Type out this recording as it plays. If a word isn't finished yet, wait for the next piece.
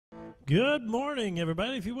Good morning,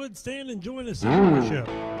 everybody. If you would stand and join us in worship.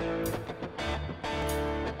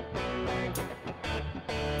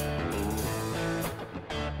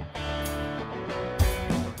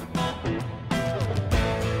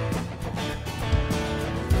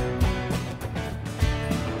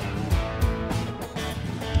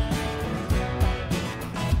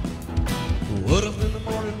 What up in the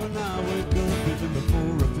morning when I wake up, even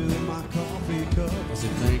before I fill my coffee cup, I say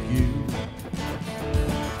thank you,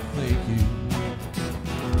 thank you.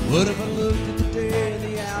 What if I looked at the day and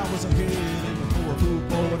the hours ahead, and before I move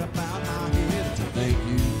forward I bowed my head, I said thank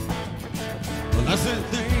you. Well, I said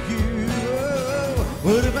thank you. Oh,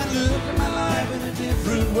 what if I looked at my life in a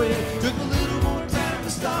different way, took a little more time to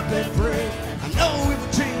stop and pray? I know it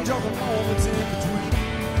would change all the moments in between.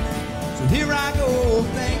 So here I go,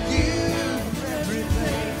 thank you.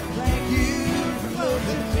 Thank you for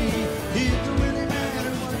loving me. It don't really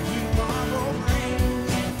matter what tomorrow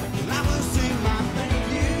brings. And I will sing my thank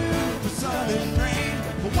you for sun and rain,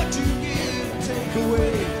 for what you give and take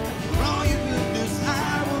away. For all your goodness I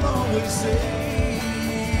will always say,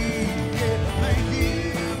 yeah, thank you.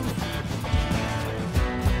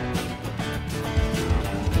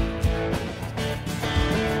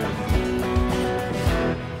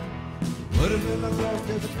 What if I lost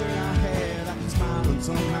everything I had? I can smile and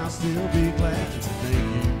somehow still be glad to say thank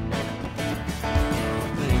you.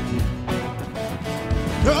 Thank you.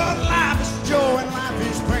 Oh, life is joy and life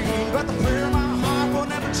is pain, but the prayer of my heart will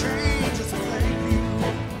never change. I say thank you.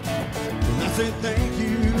 And I say thank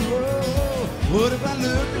you. Oh, what if I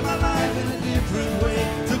looked at my life in a different way?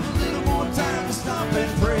 Took a little more time to stop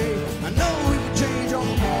and pray. I know it would change all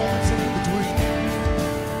the moments in between.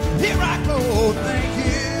 Here I go, thank you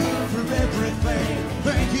for everything.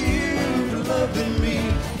 Thank you for loving me.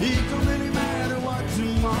 It don't really matter what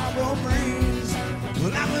tomorrow brings.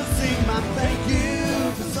 Well, I will sing my thank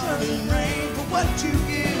you for sun and rain, for what you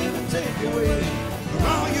give and take away. For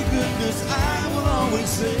all your goodness I will always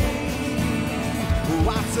say, oh,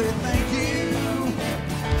 I say thank you.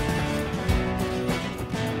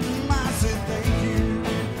 I say thank you.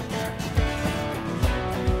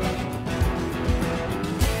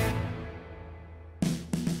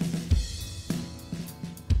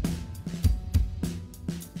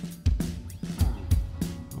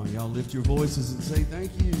 Y'all lift your voices and say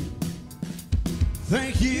thank you.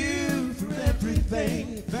 Thank you for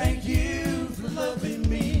everything. Thank you for loving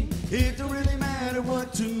me. It don't really matter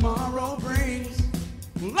what tomorrow brings.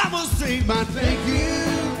 Well, I will sing my thank you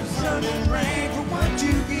for sun and rain, for what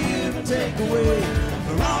you give and take away.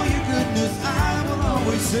 For all your goodness I will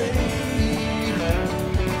always say.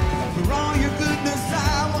 For all your goodness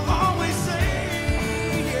I will always say.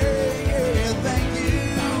 Yeah, yeah, thank you.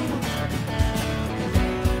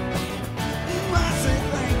 I say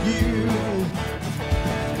thank you.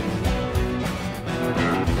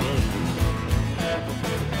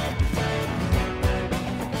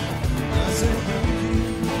 I say thank you.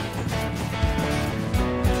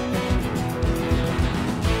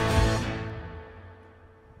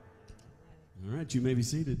 All right, you may be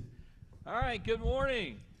seated. All right, good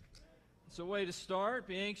morning. It's a way to start.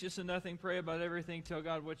 Be anxious in nothing, pray about everything, tell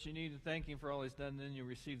God what you need, and thank Him for all He's done, then you'll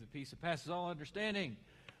receive the peace that passes all understanding.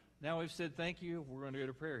 Now we've said thank you, we're going to go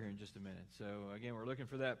to prayer here in just a minute. So again, we're looking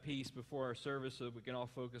for that peace before our service so that we can all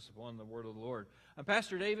focus upon the word of the Lord. I'm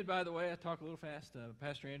Pastor David, by the way. I talk a little fast.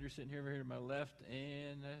 Pastor Andrew sitting here over here to my left,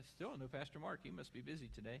 and still no Pastor Mark. He must be busy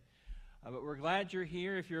today. But we're glad you're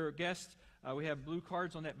here. If you're a guest, we have blue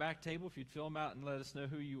cards on that back table. If you'd fill them out and let us know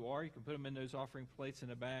who you are, you can put them in those offering plates in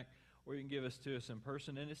the back, or you can give us to us in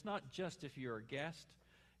person. And it's not just if you're a guest.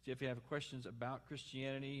 If you have questions about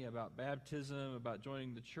Christianity, about baptism, about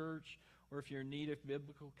joining the church, or if you're in need of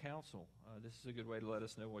biblical counsel, this is a good way to let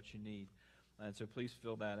us know what you need. And so please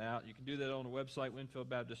fill that out. You can do that on the website,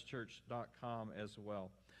 winfieldbaptistchurch.com as well.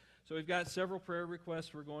 So we've got several prayer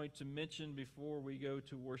requests we're going to mention before we go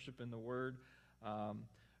to worship in the Word. I'm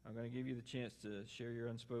going to give you the chance to share your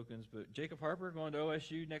unspokens. But Jacob Harper going to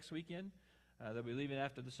OSU next weekend. They'll be leaving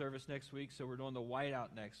after the service next week, so we're doing the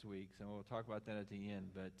whiteout next week. So we'll talk about that at the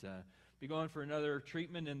end. But be going for another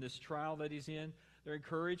treatment in this trial that he's in. They're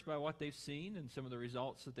encouraged by what they've seen and some of the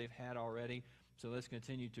results that they've had already. So let's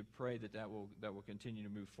continue to pray that will continue to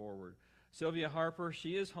move forward. Sylvia Harper,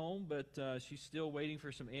 she is home, but she's still waiting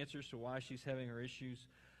for some answers to why she's having her issues.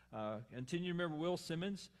 Continue to remember Will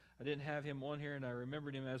Simmons. I didn't have him on here, and I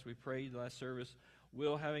remembered him as we prayed last service.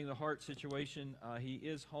 Will having the heart situation. He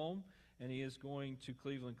is home, and he is going to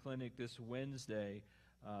Cleveland Clinic this Wednesday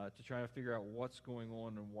to try to figure out what's going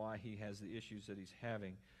on and why he has the issues that he's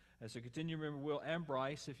having. So continue to remember Will and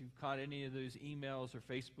Bryce. If you've caught any of those emails or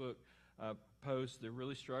Facebook post. They're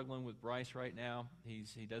really struggling with Bryce right now.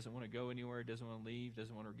 He doesn't want to go anywhere, doesn't want to leave,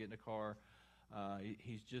 doesn't want to get in a car.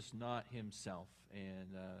 He's just not himself,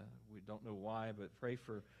 and we don't know why, but pray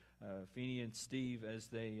for Feeney and Steve as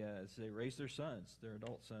they raise their sons, their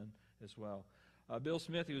adult son as well. Bill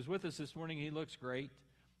Smith, he was with us this morning. He looks great.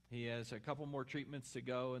 He has a couple more treatments to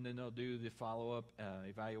go, and then they'll do the follow-up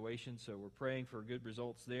evaluation, so we're praying for good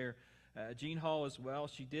results there. Jean Hall as well,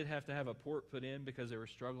 she did have to have a port put in because they were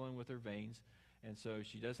struggling with her veins, and so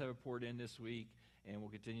she does have a port in this week, and we'll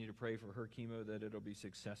continue to pray for her chemo that it'll be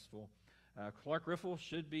successful. Clark Riffle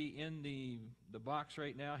should be in the box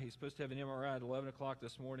right now. He's supposed to have an MRI at 11 o'clock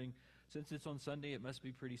this morning. Since it's on Sunday, it must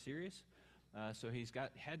be pretty serious. So he's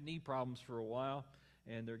had knee problems for a while,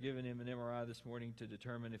 and they're giving him an MRI this morning to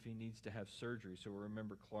determine if he needs to have surgery. So we'll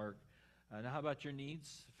remember Clark. Now, how about your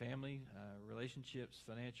needs, family, relationships,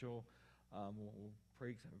 financial? We'll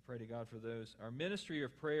pray to God for those. Our ministry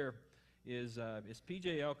of prayer is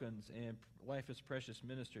P.J. Elkins and Life is Precious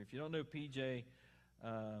Ministry. If you don't know P.J.,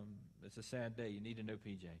 it's a sad day. You need to know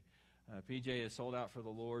P.J. P.J. is sold out for the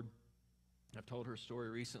Lord. I've told her story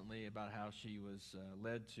recently about how she was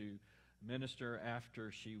led to minister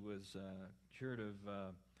after she was cured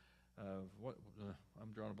of what?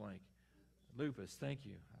 I'm drawing a blank. Lupus. Thank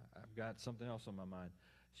you. I've got something else on my mind.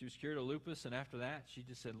 She was cured of lupus, and after that, she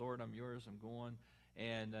just said, Lord, I'm yours, I'm going.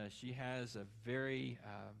 And she has a very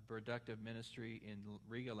productive ministry in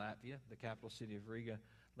Riga, Latvia, the capital city of Riga,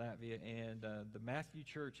 Latvia. And the Matthew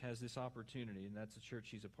Church has this opportunity, and that's the church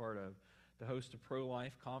she's a part of, to host a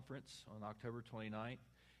pro-life conference on October 29th.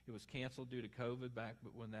 It was canceled due to COVID back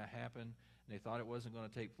when that happened, and they thought it wasn't going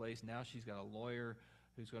to take place. Now she's got a lawyer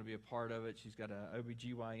who's going to be a part of it. She's got an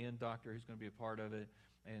OBGYN doctor who's going to be a part of it.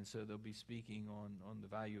 And so they'll be speaking on the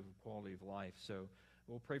value of quality of life. So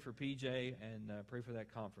we'll pray for PJ and pray for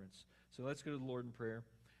that conference. So let's go to the Lord in prayer.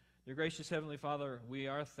 Dear gracious Heavenly Father, we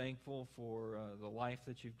are thankful for the life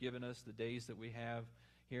that you've given us, the days that we have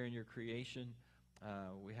here in your creation.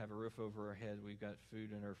 We have a roof over our head. We've got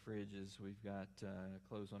food in our fridges. We've got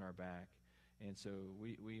clothes on our back. And so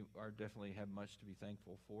we are definitely have much to be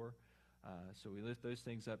thankful for. So we lift those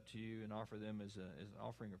things up to you and offer them as an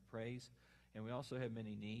offering of praise. And we also have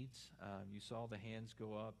many needs. You saw the hands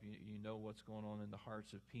go up. You know what's going on in the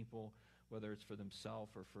hearts of people, whether it's for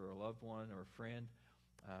themselves or for a loved one or a friend.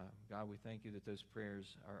 God, we thank you that those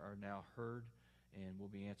prayers are now heard and will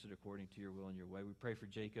be answered according to your will and your way. We pray for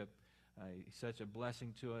Jacob. He's such a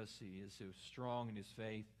blessing to us. He is so strong in his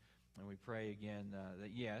faith. And we pray again that,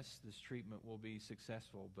 yes, this treatment will be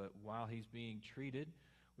successful, but while he's being treated,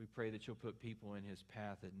 we pray that you'll put people in his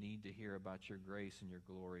path that need to hear about your grace and your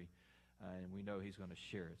glory. And we know he's going to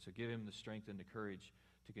share it. So give him the strength and the courage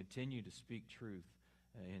to continue to speak truth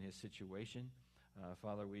in his situation.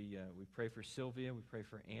 Father, we pray for Sylvia. We pray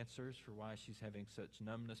for answers for why she's having such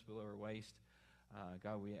numbness below her waist.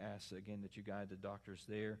 God, we ask again that you guide the doctors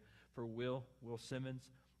there. For Will Simmons,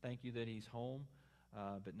 thank you that he's home.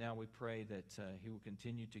 But now we pray that he will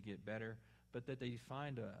continue to get better, but that they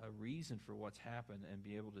find a reason for what's happened and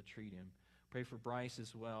be able to treat him. Pray for Bryce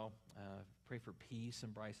as well. Pray for peace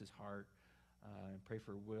in Bryce's heart. And pray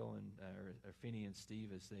for Will and Finney and Steve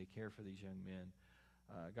as they care for these young men.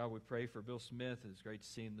 God, we pray for Bill Smith. It's great to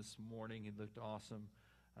see him this morning. He looked awesome.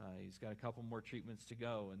 He's got a couple more treatments to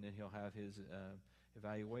go, and then he'll have his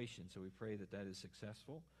evaluation. So we pray that that is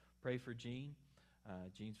successful. Pray for Jean.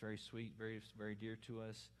 Jean's very sweet, very, very dear to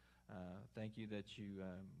us. Thank you that you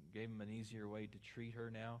gave him an easier way to treat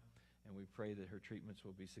her now. And we pray that her treatments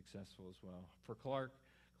will be successful as well. For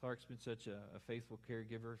Clark's been such a faithful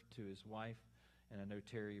caregiver to his wife, and I know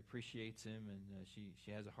Terry appreciates him, and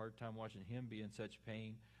she has a hard time watching him be in such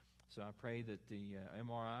pain. So I pray that the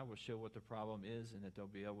MRI will show what the problem is, and that they'll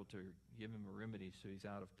be able to give him a remedy so he's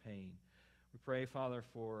out of pain. We pray, Father,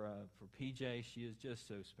 for PJ. She is just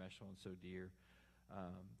so special and so dear.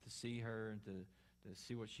 To see her and to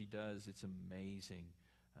see what she does, it's amazing.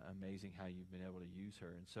 Amazing how you've been able to use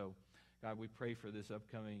her. And so, God, we pray for this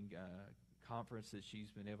upcoming conference that she's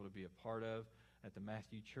been able to be a part of at the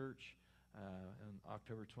Matthew Church on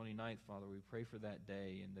October 29th. Father, we pray for that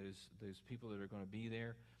day and those people that are going to be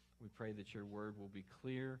there. We pray that your word will be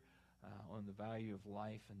clear on the value of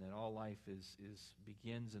life, and that all life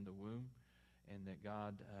begins in the womb, and that,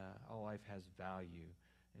 God, all life has value.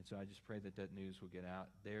 And so I just pray that that news will get out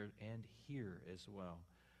there and here as well.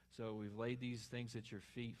 So we've laid these things at your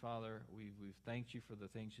feet, Father. We've thanked you for the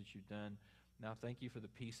things that you've done. Now thank you for the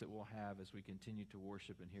peace that we'll have as we continue to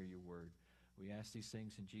worship and hear your word. We ask these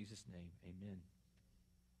things in Jesus' name. Amen.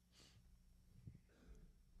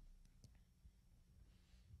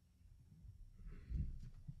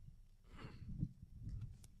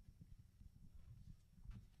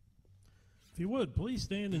 you would, please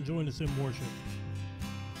stand and join us in worship.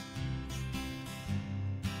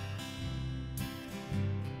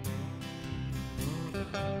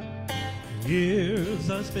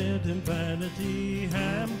 Years I spent in vanity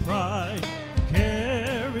and pride,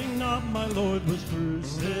 caring not my Lord was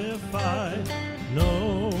crucified,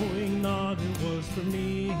 knowing not it was for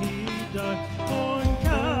me he died on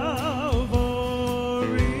Calvary.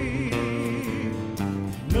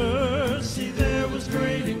 Mercy there was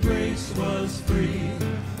great and grace was free,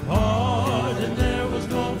 pardon there was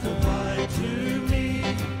multiplied to me,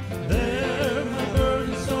 there my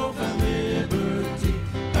burden so found liberty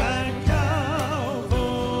at Calvary.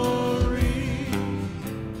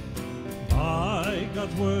 By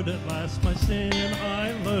God's word at last my sin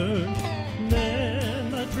I learned,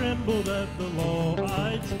 then I trembled at the law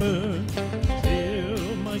I'd spurned,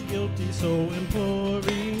 till my guilty soul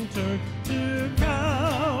imploring turned to Calvary.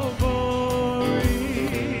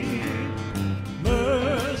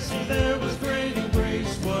 Mercy there was great and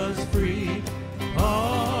grace was free,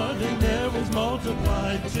 pardon there was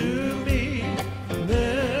multiplied to me,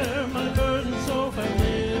 there my burden so found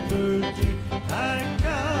liberty at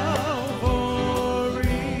Calvary.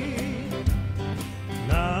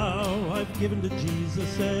 Now I've given to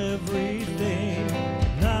Jesus everything,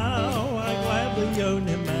 now I gladly own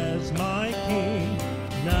him as my King,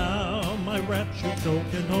 now my raptured soul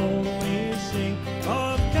can only sing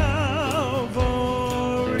of Calvary.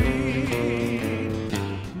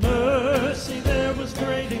 Mercy there was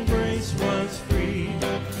great and grace was free,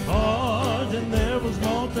 pardon there was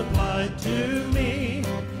multiplied to me,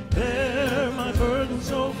 there my burden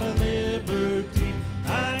so found liberty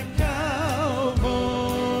at Calvary.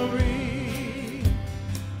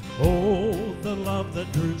 Oh, the love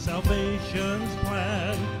that drew salvation's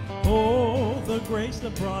plan, oh, the grace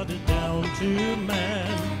that brought it down to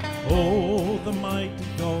man, oh, the mighty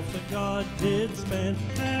gulf that God did span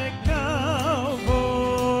at Calvary.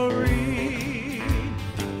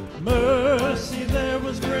 Mercy there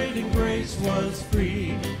was great and grace was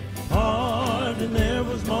free, pardon there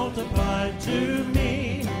was multiplied to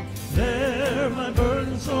me, there my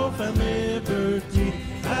burden so found liberty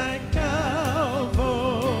at Calvary.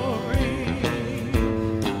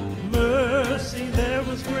 Mercy there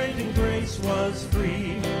was great and grace was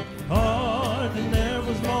free, pardon there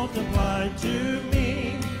was multiplied to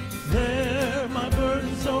me, there my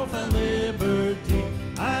burden so found liberty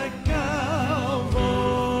at Calvary.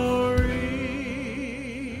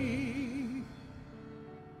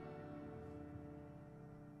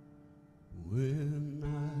 When I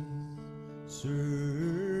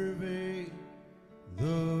survey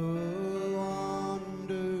the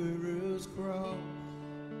wanderer's cross,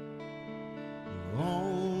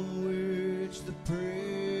 on which the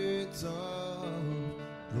Prince of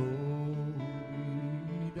Glory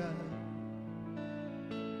died,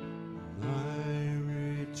 my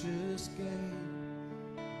richest gain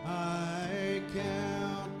I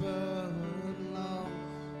count but loss,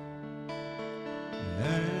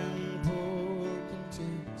 and pour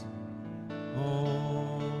content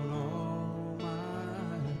on all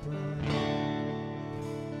my pride.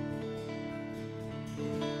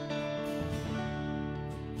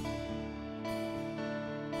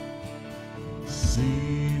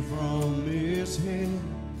 See from his head,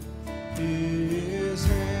 his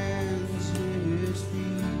hands, his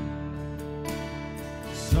feet,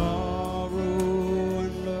 sorrow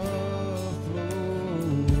and love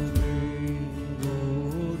flowing go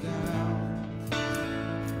down.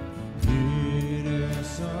 It is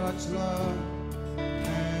such love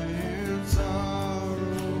and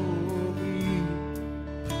sorrow meet,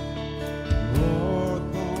 Lord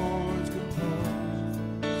thorns could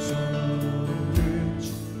cause so rich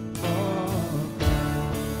a crown.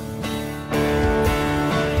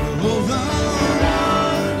 Oh, the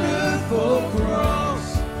wonderful cross,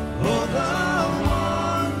 oh, the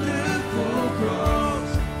wonderful cross,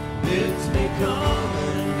 bids me come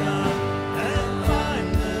and die and find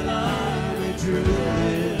that I may truly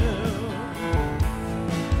live.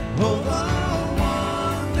 Oh, the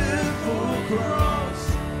wonderful cross,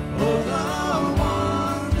 oh, the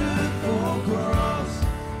wonderful cross,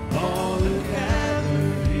 all who gather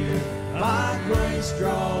here by grace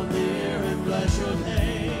draw near and bless your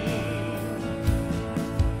name.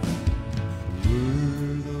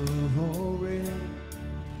 Were the whole realm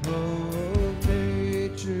of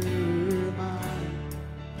nature mine,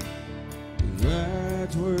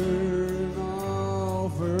 that's where an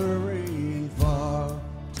offering far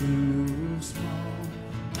too small.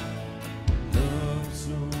 Love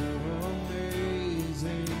so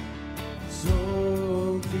amazing, so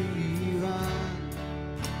divine,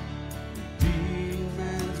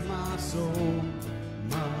 demands my soul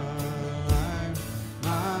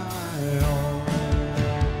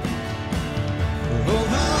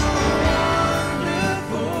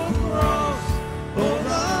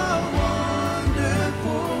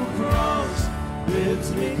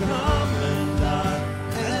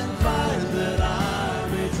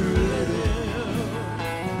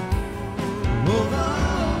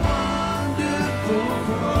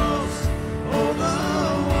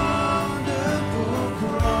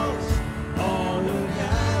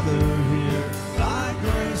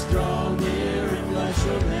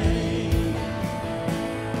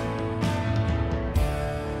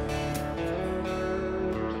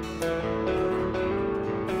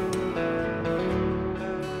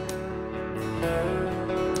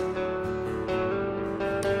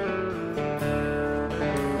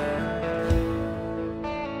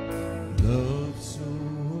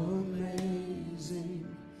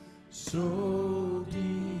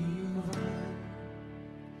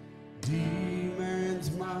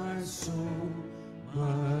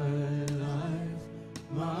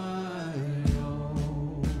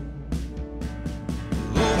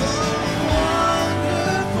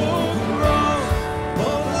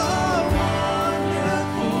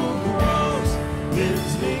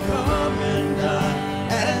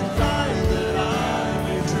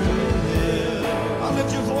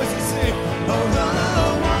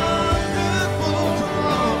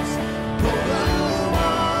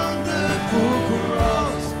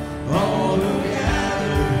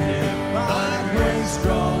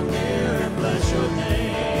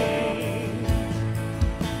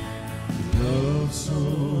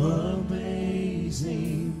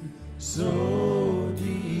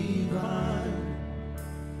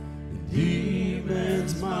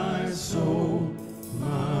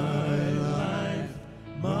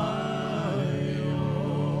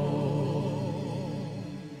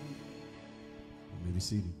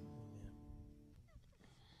seated.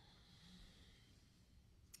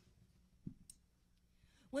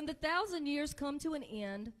 When the 1,000 years come to an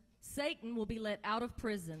end, Satan will be let out of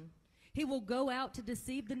prison. He will go out to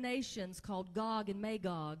deceive the nations called Gog and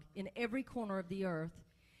Magog in every corner of the earth.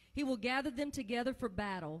 He will gather them together for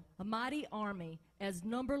battle, a mighty army, as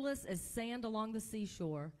numberless as sand along the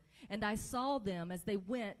seashore. And I saw them as they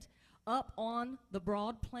went up on the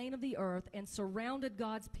broad plain of the earth and surrounded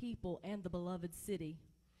God's people and the beloved city.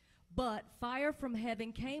 But fire from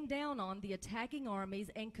heaven came down on the attacking armies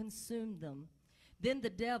and consumed them. Then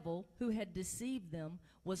the devil, who had deceived them,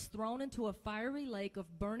 was thrown into a fiery lake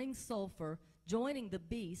of burning sulfur, joining the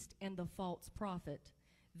beast and the false prophet.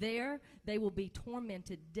 There they will be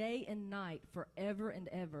tormented day and night forever and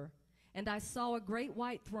ever. And I saw a great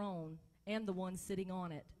white throne and the one sitting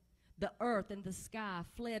on it. The earth and the sky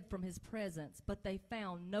fled from his presence, but they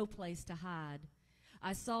found no place to hide.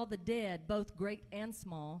 I saw the dead, both great and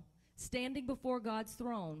small, standing before God's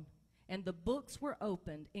throne. And the books were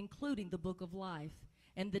opened, including the book of life.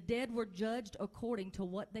 And the dead were judged according to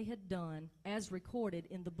what they had done, as recorded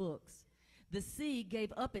in the books. The sea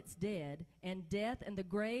gave up its dead, and death and the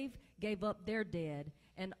grave gave up their dead,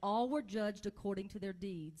 and all were judged according to their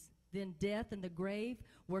deeds. Then death and the grave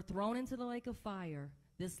were thrown into the lake of fire.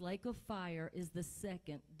 This lake of fire is the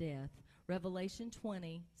second death. Revelation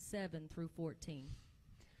 20:7 through 14.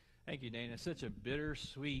 Thank you, Dana. Such a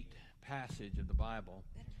bittersweet passage of the Bible.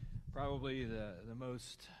 Probably the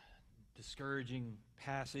most discouraging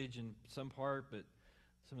passage in some part, but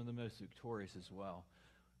some of the most victorious as well.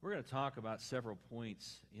 We're going to talk about several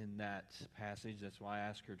points in that passage. That's why I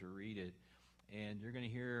asked her to read it. And you're going to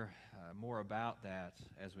hear more about that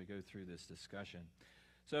as we go through this discussion.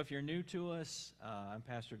 So if you're new to us, I'm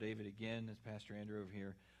Pastor David again. It's Pastor Andrew over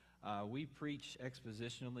here. We preach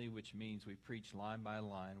expositionally, which means we preach line by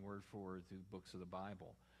line, word for word through books of the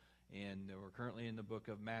Bible. And we're currently in the book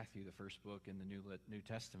of Matthew, the first book in the New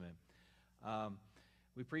Testament.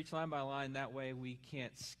 We preach line by line. That way we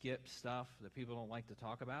can't skip stuff that people don't like to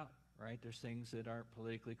talk about, right? There's things that aren't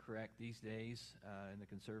politically correct these days in the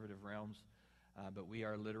conservative realms, but we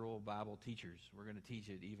are literal Bible teachers. We're going to teach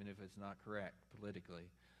it even if it's not correct politically.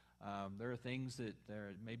 There are things that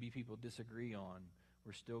maybe people disagree on.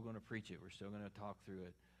 We're still going to preach it. We're still going to talk through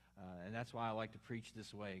it. And that's why I like to preach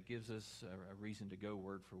this way. It gives us a reason to go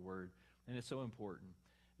word for word, and it's so important.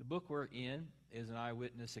 The book we're in is an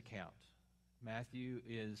eyewitness account. Matthew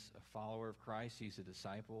is a follower of Christ. He's a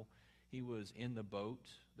disciple. He was in the boat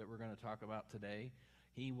that we're going to talk about today.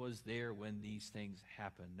 He was there when these things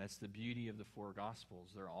happened. That's the beauty of the four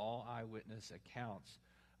Gospels. They're all eyewitness accounts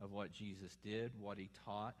of what Jesus did, what he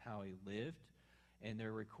taught, how he lived, and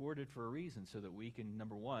they're recorded for a reason so that we can,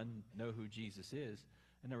 number one, know who Jesus is,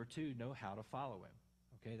 and number two, know how to follow him.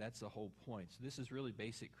 Okay, that's the whole point. So this is really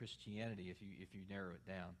basic Christianity if you narrow it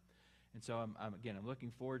down. And so I'm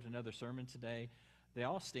looking forward to another sermon today. They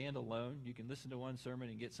all stand alone. You can listen to one sermon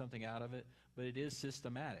and get something out of it, but it is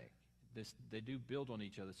systematic. They do build on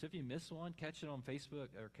each other. So if you miss one, catch it on Facebook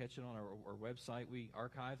or catch it on our website. We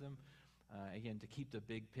archive them, again, to keep the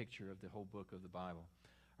big picture of the whole book of the Bible.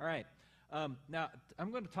 All right. Now,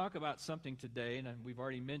 I'm going to talk about something today, and we've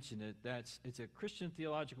already mentioned it. It's a Christian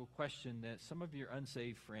theological question that some of your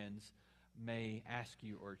unsaved friends may ask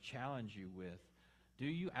you or challenge you with. Do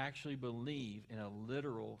you actually believe in a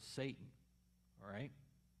literal Satan? All right?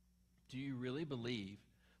 Do you really believe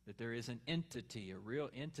that there is an entity, a real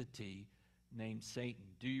entity named Satan?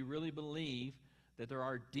 Do you really believe that there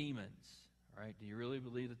are demons? All right? Do you really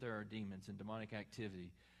believe that there are demons and demonic activity?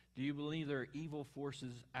 Do you believe there are evil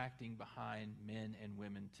forces acting behind men and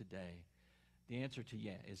women today? The answer to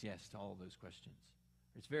is yes to all of those questions.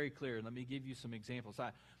 It's very clear. Let me give you some examples.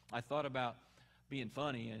 I thought about being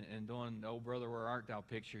funny and doing the Old Brother Where Art Thou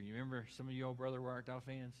picture. You remember some of you Old Brother Where Art Thou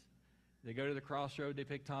fans? They go to the crossroad, they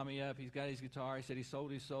pick Tommy up, he's got his guitar, he said he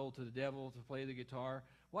sold his soul to the devil to play the guitar.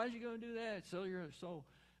 Why did you go and do that? Sell your soul.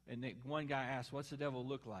 And one guy asked, what's the devil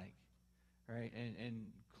look like? Right? And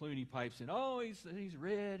Clooney pipes in, oh, he's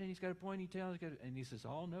red and he's got a pointy tail, and he says,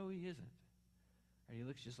 oh, no, he isn't. And he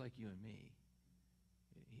looks just like you and me.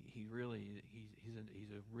 He really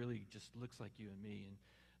just looks like you and me, and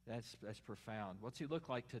that's profound. What's he look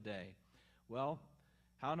like today? Well,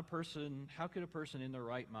 how could a person in their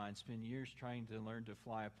right mind spend years trying to learn to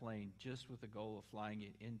fly a plane just with the goal of flying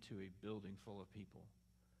it into a building full of people?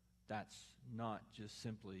 That's not just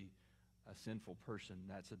simply a sinful person.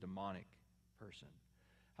 That's a demonic person.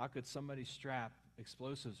 How could somebody strap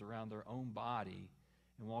explosives around their own body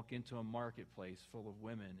and walk into a marketplace full of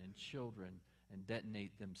women and children and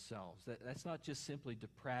detonate themselves? That's not just simply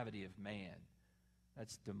depravity of man.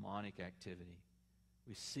 That's demonic activity.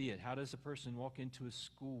 We see it. How does a person walk into a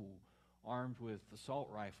school armed with assault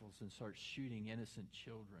rifles and start shooting innocent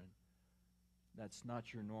children? That's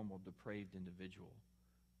not your normal depraved individual.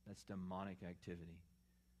 That's demonic activity.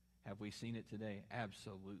 Have we seen it today?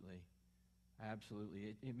 Absolutely.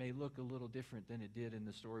 Absolutely. It may look a little different than it did in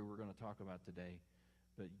the story we're going to talk about today.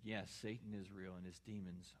 But yes, Satan is real and his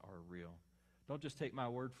demons are real. Don't just take my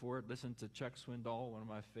word for it. Listen to Chuck Swindoll, one of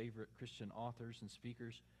my favorite Christian authors and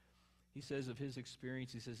speakers. He says of his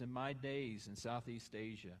experience, he says, in my days in Southeast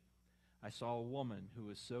Asia, I saw a woman who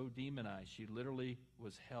was so demonized, she literally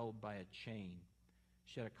was held by a chain.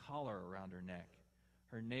 She had a collar around her neck.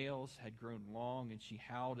 Her nails had grown long, and she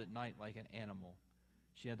howled at night like an animal.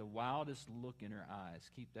 She had the wildest look in her eyes.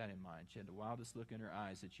 Keep that in mind. She had the wildest look in her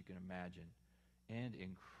eyes that you can imagine, and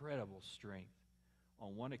incredible strength.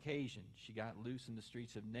 On one occasion, she got loose in the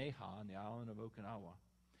streets of Neha on the island of Okinawa.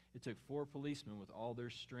 It took 4 policemen with all their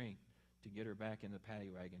strength to get her back in the paddy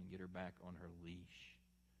wagon and get her back on her leash.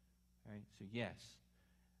 All right? So yes,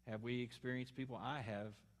 have we experienced people? I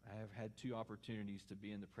have had 2 opportunities to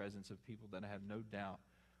be in the presence of people that I have no doubt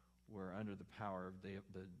were under the power of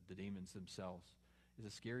the demons themselves. It's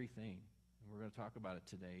a scary thing. And we're going to talk about it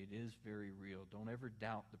today. It is very real. Don't ever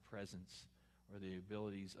doubt the presence or the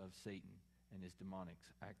abilities of Satan and his demonic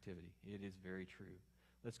activity. It is very true.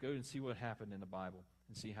 Let's go and see what happened in the Bible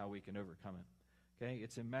and see how we can overcome it. Okay,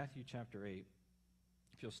 it's in Matthew chapter 8.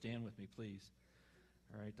 If you'll stand with me, please.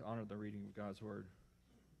 All right, to honor the reading of God's word.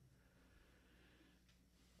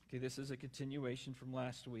 Okay, this is a continuation from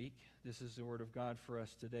last week. This is the word of God for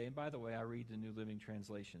us today. And by the way, I read the New Living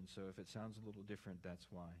Translation, so if it sounds a little different, that's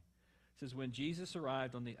why. It says, when Jesus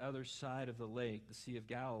arrived on the other side of the lake, the Sea of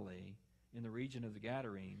Galilee, in the region of the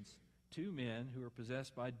Gadarenes, 2 men who were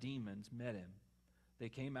possessed by demons met him. They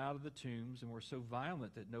came out of the tombs and were so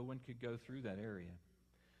violent that no one could go through that area.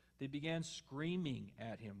 They began screaming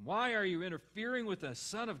at him, "Why are you interfering with us,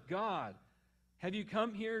 Son of God? Have you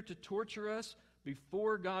come here to torture us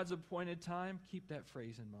before God's appointed time?" Keep that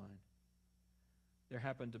phrase in mind. There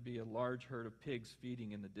happened to be a large herd of pigs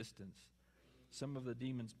feeding in the distance. Some of the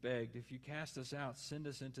demons begged, "If you cast us out, send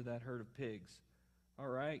us into that herd of pigs." "All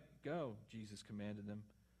right, go," Jesus commanded them.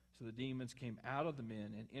 So the demons came out of the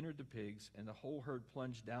men and entered the pigs, and the whole herd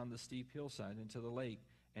plunged down the steep hillside into the lake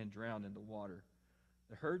and drowned in the water.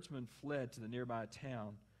 The herdsmen fled to the nearby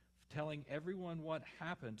town, telling everyone what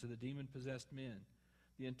happened to the demon-possessed men.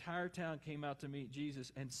 The entire town came out to meet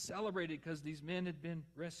Jesus and celebrated because these men had been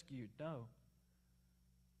rescued. No.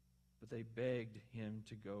 But they begged him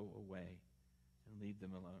to go away and leave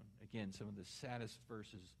them alone. Again, some of the saddest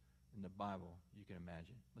verses in the Bible you can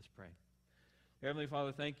imagine. Let's pray. Heavenly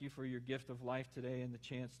Father, thank you for your gift of life today and the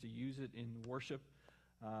chance to use it in worship.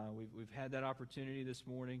 We've had that opportunity this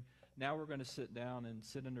morning. Now we're going to sit down and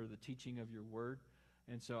sit under the teaching of your word.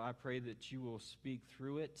 And so I pray that you will speak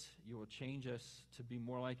through it. You will change us to be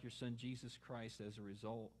more like your Son, Jesus Christ, as a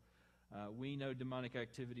result. We know demonic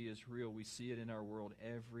activity is real. We see it in our world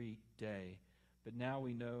every day. But now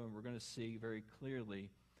we know, and we're going to see very clearly,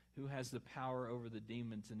 who has the power over the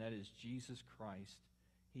demons, and that is Jesus Christ.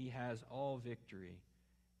 He has all victory,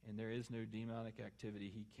 and there is no demonic activity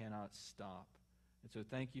he cannot stop. And so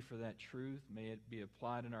thank you for that truth. May it be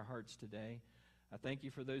applied in our hearts today. I thank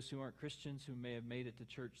you for those who aren't Christians who may have made it to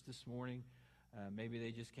church this morning. Maybe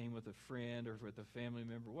they just came with a friend or with a family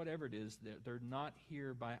member. Whatever it is, they're not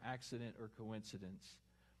here by accident or coincidence.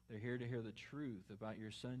 They're here to hear the truth about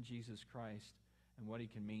your Son, Jesus Christ, and what he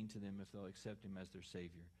can mean to them if they'll accept him as their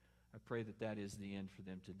Savior. I pray that that is the end for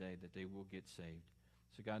them today, that they will get saved.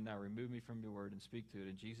 So God, now remove me from your word and speak to it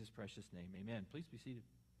in Jesus' precious name. Amen. Please be seated.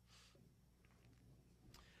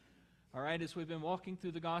 All right, as we've been walking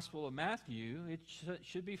through the Gospel of Matthew, it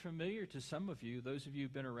should be familiar to some of you, those of you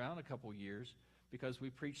who've been around a couple years, because we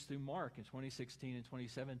preached through Mark in 2016 and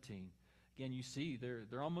 2017. Again, you see,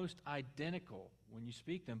 they're almost identical when you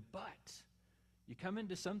speak them, but you come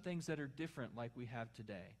into some things that are different like we have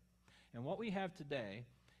today. And what we have today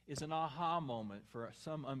is an aha moment for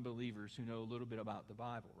some unbelievers who know a little bit about the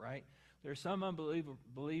Bible, right? There are some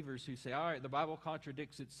unbelievers who say, all right, the Bible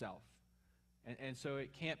contradicts itself. And so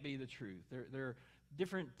it can't be the truth. There are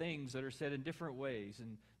different things that are said in different ways,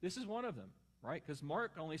 and this is one of them, right? Because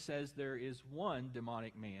Mark only says there is one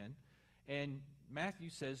demonic man, and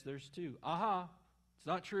Matthew says there's 2. Aha, it's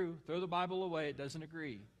not true. Throw the Bible away. It doesn't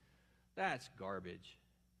agree. That's garbage,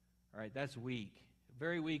 all right? That's weak.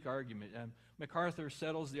 Very weak argument. MacArthur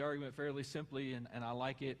settles the argument fairly simply, and I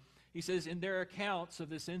like it. He says, in their accounts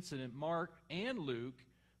of this incident, Mark and Luke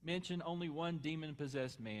mention only one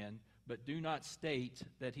demon-possessed man, but do not state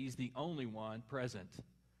that he's the only one present.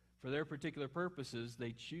 For their particular purposes,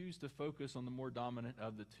 they choose to focus on the more dominant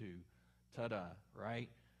of the two. Ta-da, right?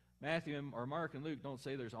 Mark and Luke don't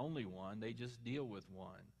say there's only one. They just deal with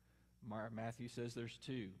one. Matthew says there's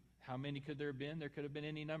two. How many could there have been? There could have been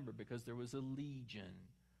any number because there was a legion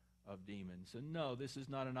of demons. And no, this is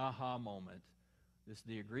not an aha moment.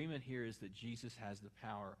 The agreement here is that Jesus has the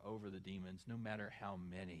power over the demons, no matter how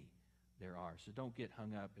many there are. So don't get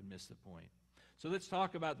hung up and miss the point. So let's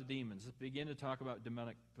talk about the demons. Let's begin to talk about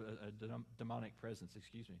demonic presence.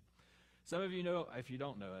 Some of you know, if you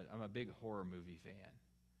don't know it, I'm a big horror movie fan.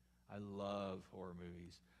 I love horror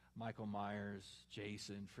movies. Michael Myers,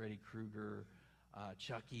 Jason, Freddy Krueger,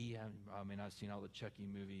 Chucky. I've seen all the Chucky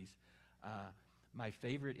movies. My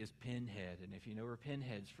favorite is Pinhead, and if you know where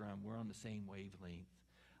Pinhead's from, we're on the same wavelength.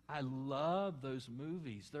 I love those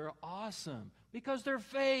movies. They're awesome because they're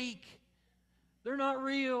fake. They're not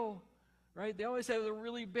real, right? They always have the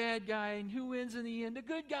really bad guy, and who wins in the end? The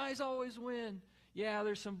good guys always win. Yeah,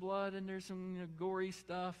 there's some blood and there's some gory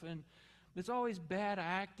stuff, and it's always bad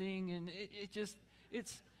acting, and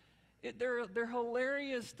they're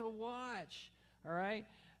hilarious to watch. All right,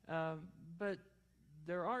 but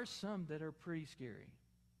there are some that are pretty scary,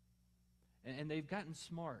 and they've gotten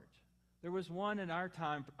smart. There was one in our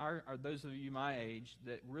time, those of you my age,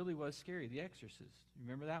 that really was scary, The Exorcist. You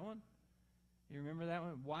remember that one? You remember that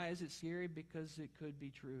one? Why is it scary? Because it could be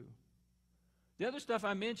true. The other stuff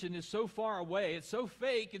I mentioned is so far away, it's so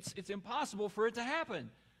fake, it's impossible for it to happen.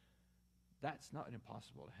 That's not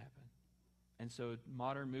impossible to happen. And so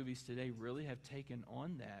modern movies today really have taken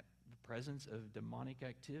on that, the presence of demonic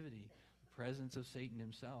activity, the presence of Satan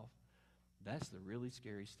himself. That's the really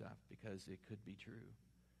scary stuff because it could be true.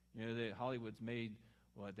 You know, Hollywood's made,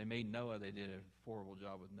 they made Noah. They did a horrible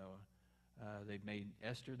job with Noah. They made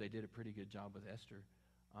Esther. They did a pretty good job with Esther.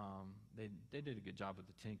 They did a good job with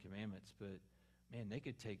the Ten Commandments, but man, they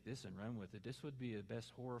could take this and run with it. This would be the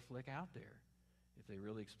best horror flick out there if they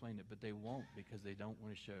really explained it, but they won't because they don't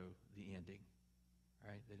want to show the ending.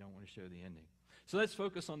 Right? They don't want to show the ending. So let's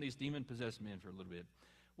focus on these demon-possessed men for a little bit.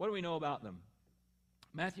 What do we know about them?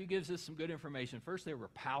 Matthew gives us some good information. First, they were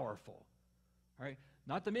powerful. All right?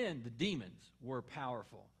 Not the men, the demons were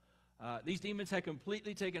powerful. These demons had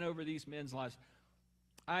completely taken over these men's lives.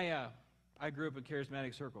 I grew up in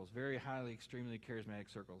charismatic circles, very highly, extremely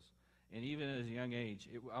charismatic circles. And even at a young age,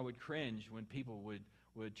 I would cringe when people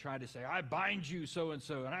would try to say, I bind you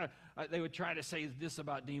so-and-so. And they would try to say this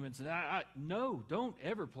about demons. And no, don't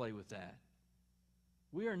ever play with that.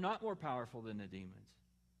 We are not more powerful than the demons.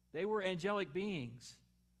 They were angelic beings.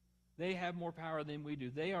 They have more power than we do.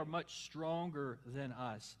 They are much stronger than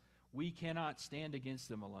us. We cannot stand against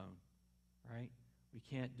them alone, right? We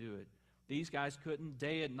can't do it. These guys couldn't.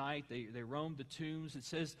 Day and night, they roamed the tombs. It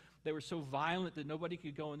says they were so violent that nobody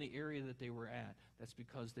could go in the area that they were at. That's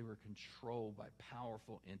because they were controlled by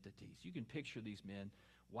powerful entities. You can picture these men,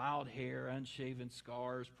 wild hair, unshaven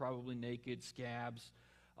scars, probably naked, scabs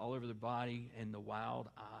all over their body, and the wild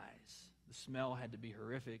eyes. The smell had to be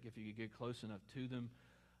horrific if you could get close enough to them.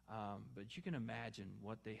 But you can imagine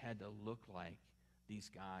what they had to look like, these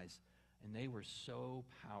guys. And they were so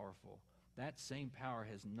powerful. That same power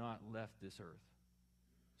has not left this earth.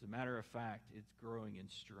 As a matter of fact, it's growing in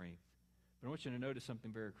strength. But I want you to notice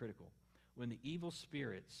something very critical. When the evil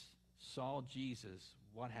spirits saw Jesus,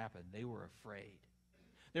 what happened? They were afraid.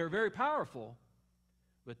 They were very powerful,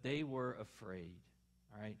 but they were afraid.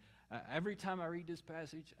 All right? Every time I read this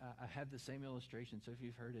passage, I have the same illustration. So if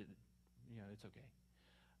you've heard it, it's okay.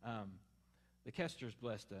 The Kesters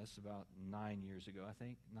blessed us about 9 years ago, I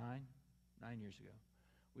think. 9 years ago.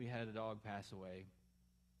 We had a dog pass away.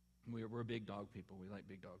 We're big dog people. We like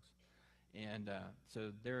big dogs. And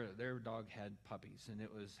so their dog had puppies, and it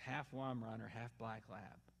was half Weimaraner, half Black Lab.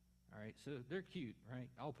 All right, so they're cute, right?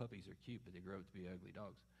 All puppies are cute, but they grow up to be ugly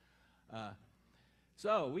dogs.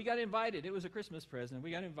 So we got invited. It was a Christmas present.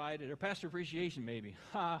 We got invited, or pastor appreciation maybe.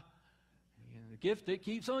 The gift that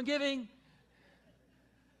keeps on giving.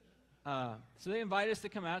 So they invited us to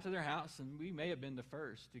come out to their house, and we may have been the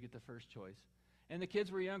first to get the first choice. And the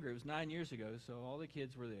kids were younger. It was 9 years ago, so all the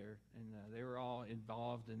kids were there, and they were all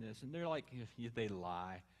involved in this. And they're like, they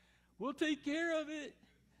lie. We'll take care of it.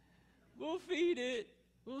 We'll feed it.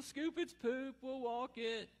 We'll scoop its poop. We'll walk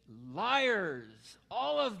it. Liars.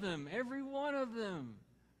 All of them. Every one of them.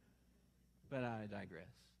 But I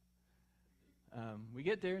digress. We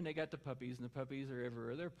get there, and they got the puppies, and the puppies are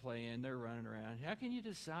everywhere. They're playing. They're running around. How can you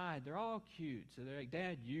decide? They're all cute. So they're like,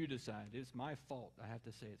 Dad, you decide. It's my fault. I have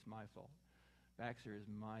to say it's my fault. Baxter is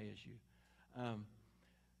my issue.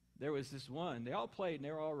 There was this one. They all played, and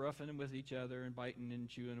they were all roughing with each other and biting and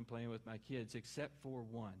chewing and playing with my kids, except for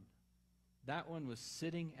one. That one was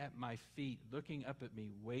sitting at my feet, looking up at me,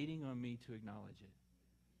 waiting on me to acknowledge it.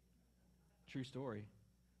 True story.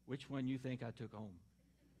 Which one you think I took home?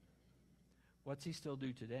 What's he still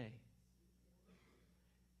do today?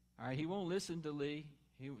 All right, he won't listen to Lee.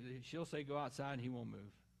 She'll say go outside and he won't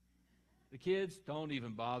move. The kids don't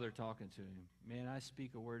even bother talking to him. Man, I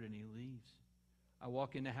speak a word and he leaves. I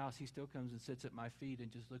walk in the house, he still comes and sits at my feet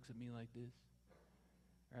and just looks at me like this.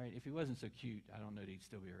 All right, if he wasn't so cute, I don't know that he'd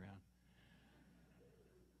still be around.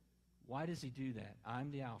 Why does he do that?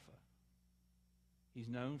 I'm the alpha. He's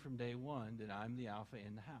known from day one that I'm the alpha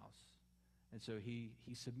in the house. And so he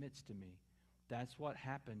submits to me. That's what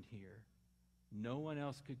happened here. No one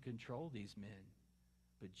else could control these men,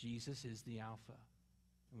 but Jesus is the alpha.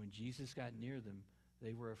 And when Jesus got near them,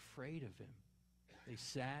 they were afraid of him. They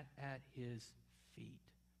sat at his feet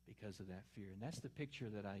because of that fear. And that's the picture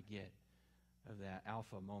that I get of that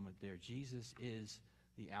alpha moment there. Jesus is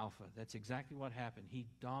the alpha. That's exactly what happened. He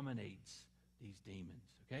dominates these demons,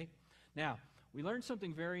 okay? Now, we learned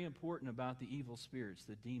something very important about the evil spirits,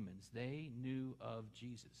 the demons. They knew of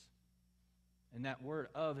Jesus. And that word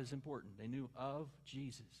of is important. They knew of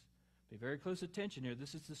Jesus. Pay very close attention here.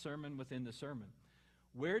 This is the sermon within the sermon.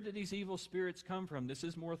 Where did these evil spirits come from? This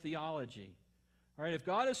is more theology. All right, if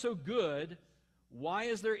God is so good, why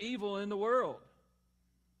is there evil in the world?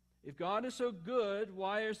 If God is so good,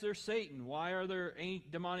 why is there Satan? Why are there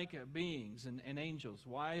demonic beings and angels?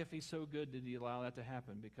 Why, if he's so good, did he allow that to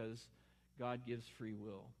happen? Because God gives free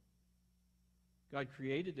will. God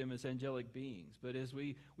created them as angelic beings. But as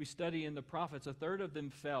we study in the prophets, a third of them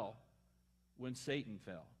fell when Satan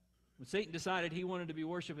fell. When Satan decided he wanted to be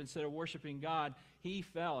worshipped instead of worshiping God, he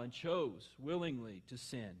fell and chose willingly to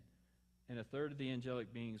sin. And a third of the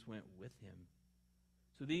angelic beings went with him.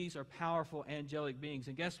 So these are powerful angelic beings.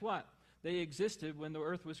 And guess what? They existed when the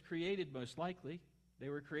earth was created, most likely. They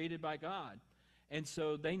were created by God. And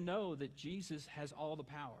so they know that Jesus has all the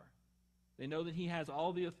power. They know that he has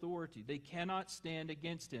all the authority. They cannot stand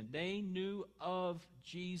against him. They knew of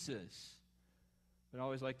Jesus. But I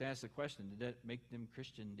always like to ask the question, did that make them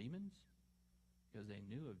Christian demons? Because they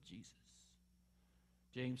knew of Jesus.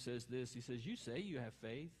 James says this. He says, you say you have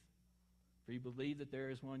faith, for you believe that there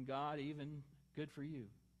is one God, even good for you.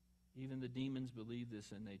 Even the demons believe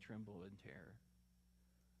this and they tremble in terror.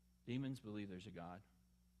 Demons believe there's a God,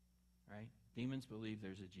 right? Demons believe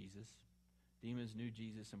there's a Jesus. Demons knew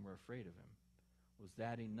Jesus and were afraid of him. Was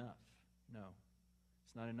that enough? No.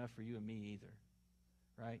 It's not enough for you and me either,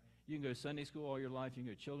 right? You can go to Sunday school all your life. You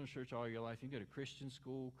can go to children's church all your life. You can go to Christian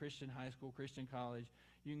school, Christian high school, Christian college.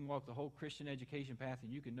 You can walk the whole Christian education path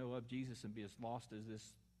and you can know of Jesus and be as lost as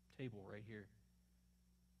this table right here.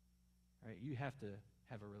 Right? You have to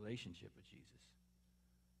have a relationship with Jesus.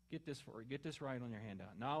 Get this right on your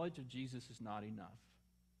handout. Knowledge of Jesus is not enough.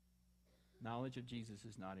 Knowledge of Jesus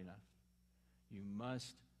is not enough. You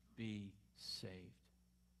must be saved.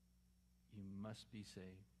 You must be saved.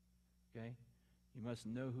 Okay? You must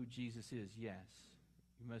know who Jesus is, yes.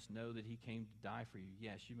 You must know that he came to die for you,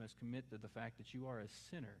 yes. You must commit to the fact that you are a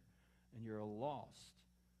sinner and you're lost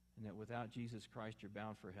and that without Jesus Christ you're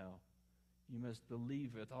bound for hell. You must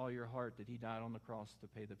believe with all your heart that he died on the cross to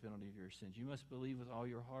pay the penalty of your sins. You must believe with all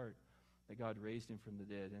your heart that God raised him from the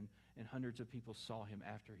dead and hundreds of people saw him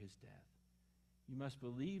after his death. You must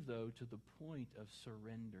believe, though, to the point of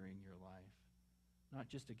surrendering your life, not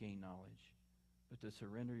just to gain knowledge, but to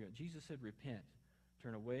surrender your... Jesus said, repent,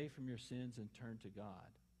 turn away from your sins and turn to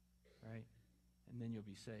God, right? And then you'll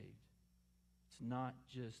be saved. It's not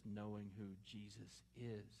just knowing who Jesus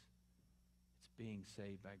is. It's being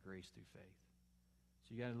saved by grace through faith.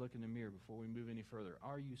 So you got to look in the mirror before we move any further.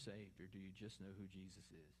 Are you saved, or do you just know who Jesus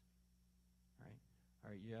is? Right?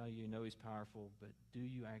 All right, yeah, you know he's powerful, but do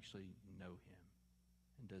you actually know him?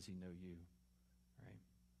 And does he know you? Right?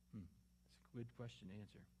 It's a good question to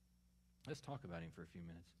answer. Let's talk about him for a few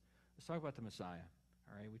minutes. Let's talk about the Messiah.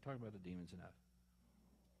 All right? We talked about the demons enough.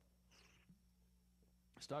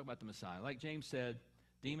 Let's talk about the Messiah. Like James said,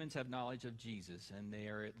 demons have knowledge of Jesus, and they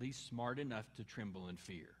are at least smart enough to tremble in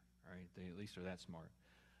fear. All right? They at least are that smart.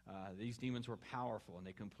 These demons were powerful, and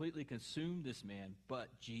they completely consumed this man, but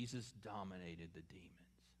Jesus dominated the demons.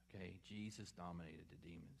 Okay? Jesus dominated the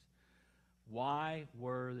demons. Why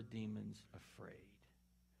were the demons afraid?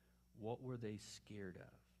 What were they scared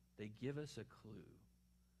of? They give us a clue,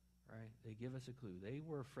 right? They give us a clue. They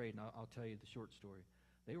were afraid, and I'll tell you the short story.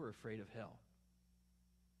 They were afraid of hell.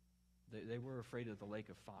 They were afraid of the lake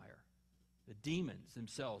of fire. The demons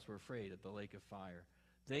themselves were afraid of the lake of fire.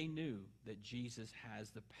 They knew that Jesus has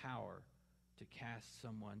the power to cast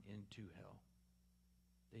someone into hell.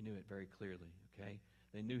 They knew it very clearly, okay?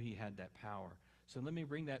 They knew he had that power. So let me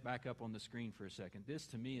bring that back up on the screen for a second. This,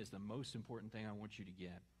 to me, is the most important thing I want you to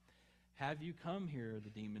get. Have you come here, the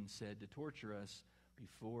demon said, to torture us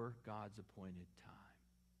before God's appointed time?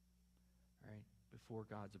 All right? Before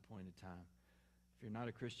God's appointed time. If you're not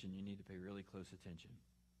a Christian, you need to pay really close attention.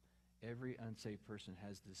 Every unsaved person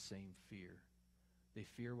has this same fear. They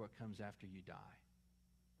fear what comes after you die.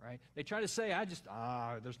 Right? They try to say,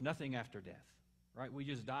 there's nothing after death. Right? We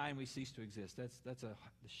just die and we cease to exist. That's a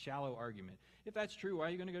shallow argument. If that's true, why are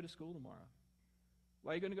you going to go to school tomorrow?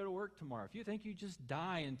 Why are you going to go to work tomorrow? If you think you just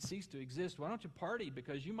die and cease to exist, why don't you party?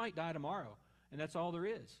 Because you might die tomorrow, and that's all there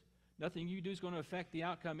is. Nothing you do is going to affect the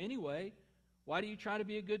outcome anyway. Why do you try to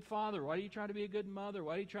be a good father? Why do you try to be a good mother?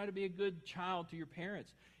 Why do you try to be a good child to your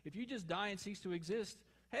parents? If you just die and cease to exist,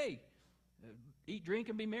 hey, eat, drink,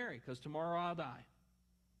 and be merry, because tomorrow I'll die.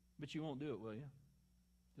 But you won't do it, will you?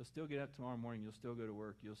 You'll still get up tomorrow morning. You'll still go to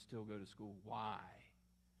work. You'll still go to school. Why?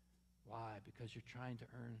 Why? Because you're trying to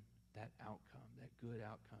earn that outcome, that good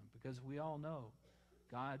outcome. Because we all know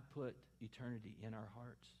God put eternity in our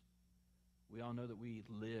hearts. We all know that we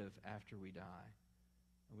live after we die.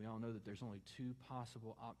 And we all know that there's only two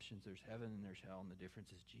possible options. There's heaven and there's hell, and the difference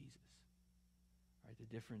is Jesus. Right?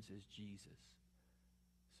 The difference is Jesus.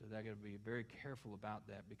 So they've got to be very careful about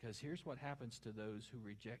that, because here's what happens to those who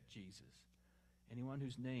reject Jesus. Anyone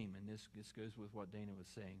whose name, and this goes with what Dana was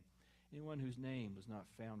saying, anyone whose name was not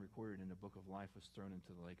found recorded in the book of life was thrown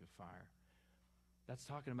into the lake of fire. That's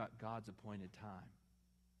talking about God's appointed time.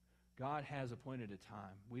 God has appointed a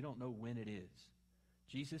time. We don't know when it is.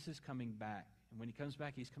 Jesus is coming back, and when he comes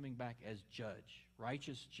back, he's coming back as judge,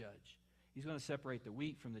 righteous judge. He's going to separate the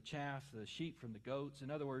wheat from the chaff, the sheep from the goats.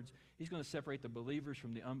 In other words, he's going to separate the believers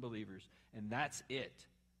from the unbelievers, and that's it.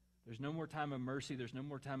 There's no more time of mercy. There's no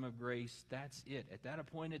more time of grace. That's it. At that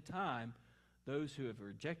appointed time, those who have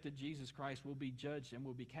rejected Jesus Christ will be judged and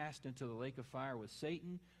will be cast into the lake of fire with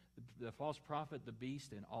Satan, the false prophet, the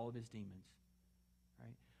beast, and all of his demons.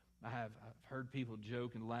 Right? I've heard people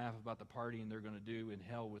joke and laugh about the partying they're going to do in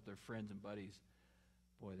hell with their friends and buddies.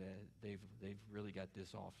 Boy, they've really got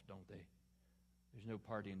this off, don't they? There's no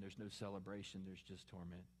partying. There's no celebration. There's just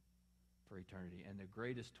torment for eternity. And the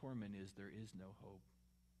greatest torment is there is no hope.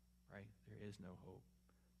 Right? There is no hope.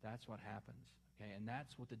 That's what happens. Okay? And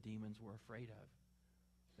that's what the demons were afraid of.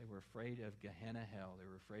 They were afraid of Gehenna hell. They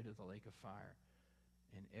were afraid of the lake of fire.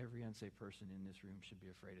 And every unsaved person in this room should be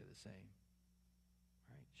afraid of the same.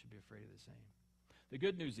 Right? Should be afraid of the same. The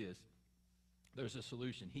good news is there's a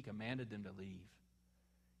solution. He commanded them to leave.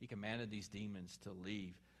 He commanded these demons to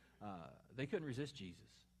leave. They couldn't resist Jesus.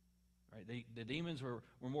 Right? The demons were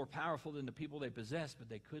more powerful than the people they possessed, but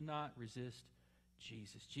they could not resist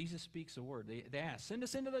Jesus. Jesus speaks a word. They ask, send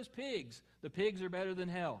us into those pigs. The pigs are better than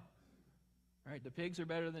hell. Right? The pigs are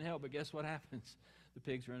better than hell, but guess what happens? The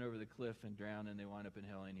pigs run over the cliff and drown, and they wind up in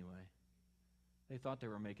hell anyway. They thought they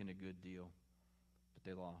were making a good deal, but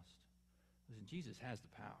they lost. Listen, Jesus has the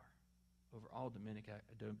power over all demonic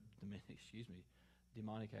activity.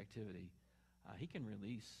 He can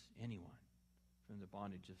release anyone from the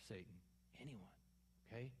bondage of Satan. Anyone.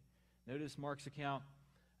 Okay? Notice Mark's account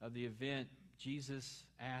of the event. Jesus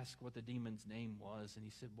asked what the demon's name was, and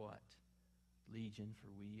he said what? Legion, for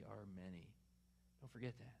we are many. Don't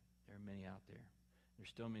forget that. There are many out there. There's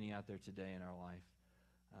still many out there today in our life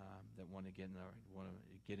that want to get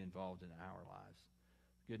involved in our lives.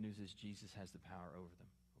 The good news is Jesus has the power over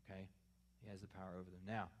them, okay? He has the power over them.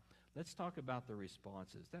 Now, let's talk about the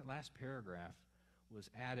responses. That last paragraph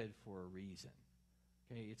was added for a reason.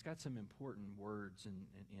 Okay, it's got some important words in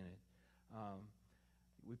it.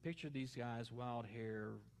 We picture these guys, wild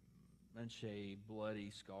hair, unshaved,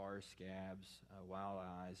 bloody, scars, scabs, wild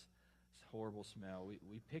eyes, horrible smell.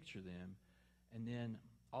 We picture them, and then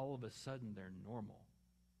all of a sudden they're normal,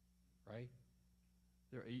 right?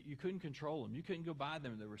 You couldn't control them. You couldn't go by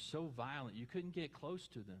them. They were so violent. You couldn't get close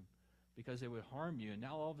to them because they would harm you. And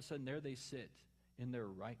now all of a sudden there they sit in their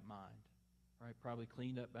right mind, right? Probably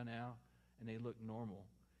cleaned up by now, and they look normal.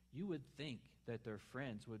 You would think that their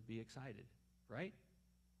friends would be excited, right?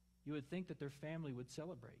 You would think that their family would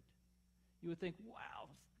celebrate. You would think, wow,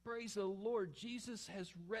 praise the Lord. Jesus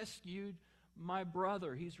has rescued my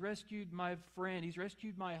brother. He's rescued my friend. He's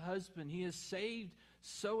rescued my husband. He has saved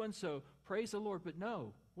so-and-so. Praise the Lord. But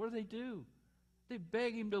no, what do? They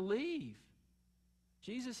beg him to leave.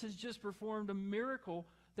 Jesus has just performed a miracle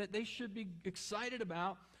that they should be excited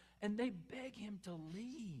about, and they beg him to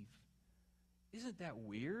leave. Isn't that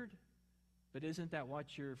weird? But isn't that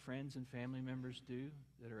what your friends and family members do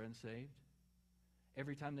that are unsaved?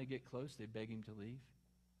 Every time they get close, they beg him to leave.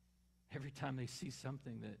 Every time they see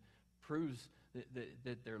something that proves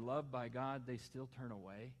that they're loved by God, they still turn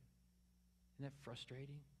away. Isn't that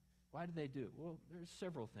frustrating? Why do they do it? Well, there's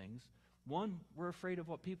several things. One, we're afraid of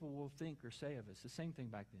what people will think or say of us. The same thing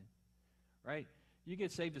back then, right? You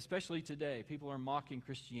get saved, especially today. People are mocking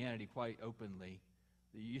Christianity quite openly.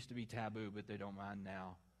 It used to be taboo, but they don't mind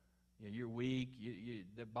now. You know, you're weak.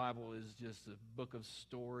 The Bible is just a book of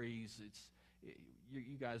stories.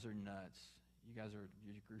 You guys are nuts.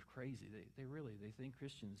 You're crazy. They think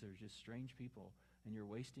Christians are just strange people, and you're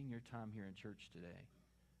wasting your time here in church today,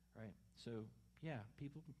 right? So, yeah,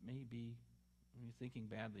 people may be thinking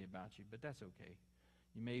badly about you, but that's okay.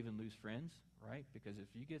 You may even lose friends, right? Because if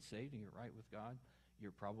you get saved and you're right with God,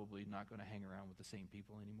 you're probably not going to hang around with the same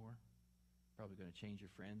people anymore. Probably going to change your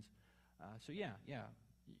friends.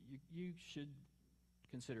 You should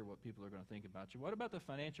consider what people are going to think about you. What about the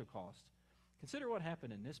financial cost? Consider what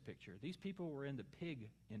happened in this picture. These people were in the pig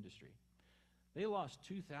industry. They lost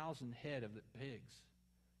 2,000 head of the pigs.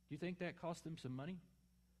 Do you think that cost them some money?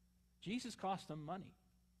 Jesus cost them money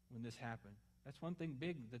when this happened. That's one thing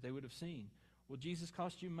big that they would have seen. Will Jesus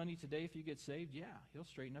cost you money today if you get saved? Yeah, he'll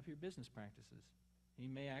straighten up your business practices. He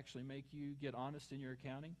may actually make you get honest in your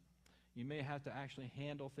accounting. You may have to actually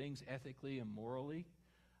handle things ethically and morally.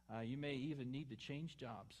 You may even need to change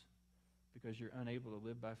jobs because you're unable to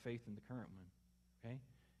live by faith in the current one. Okay?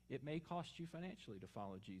 It may cost you financially to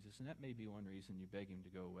follow Jesus, and that may be one reason you beg him to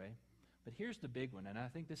go away. But here's the big one, and I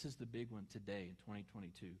think this is the big one today in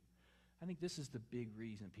 2022. I think this is the big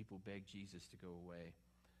reason people beg Jesus to go away.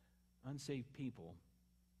 Unsaved people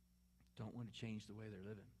don't want to change the way they're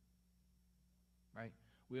living. Right?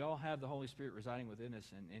 We all have the Holy Spirit residing within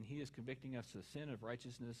us, and he is convicting us of sin, of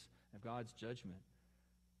righteousness, of God's judgment.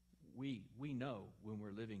 We know when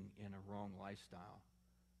we're living in a wrong lifestyle.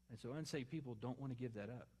 And so unsaved people don't want to give that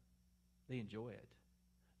up. They enjoy it.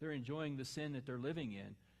 They're enjoying the sin that they're living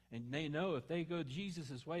in. And they know if they go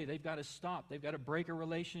Jesus' way, they've got to stop. They've got to break a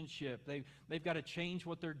relationship. They've got to change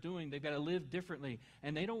what they're doing. They've got to live differently.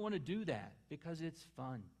 And they don't want to do that because it's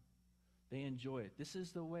fun. They enjoy it. This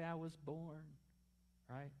is the way I was born,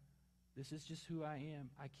 right? This is just who I am.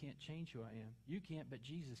 I can't change who I am. You can't, but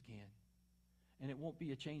Jesus can. And it won't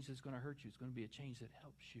be a change that's going to hurt you. It's going to be a change that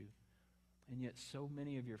helps you. And yet so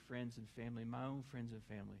many of your friends and family, my own friends and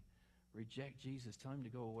family, reject Jesus. Tell him to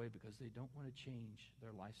go away because they don't want to change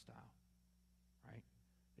their lifestyle, right?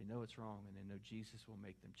 They know it's wrong, and they know Jesus will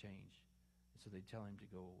make them change. And so they tell him to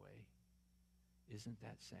go away. Isn't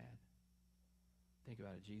that sad? Think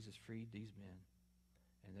about it. Jesus freed these men,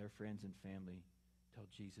 and their friends and family tell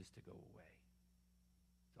Jesus to go away.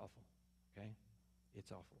 It's awful, okay?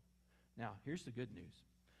 It's awful. Now, here's the good news,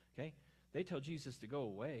 okay? They tell Jesus to go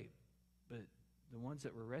away, but the ones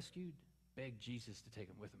that were rescued begged Jesus to take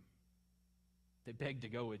them with them. They begged to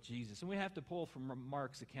go with Jesus. And we have to pull from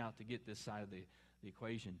Mark's account to get this side of the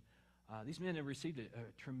equation. These men have received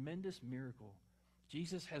a tremendous miracle.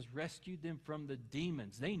 Jesus has rescued them from the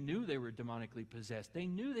demons. They knew they were demonically possessed. They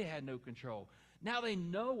knew they had no control. Now they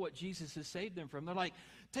know what Jesus has saved them from. They're like,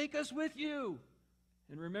 take us with you.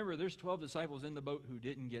 And remember, there's 12 disciples in the boat who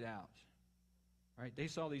didn't get out. Right? They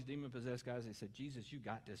saw these demon-possessed guys. They said, Jesus, you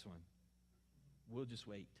got this one. We'll just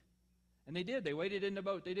wait. And they did. They waited in the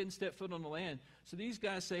boat. They didn't step foot on the land. So these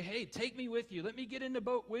guys say, hey, take me with you. Let me get in the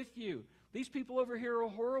boat with you. These people over here are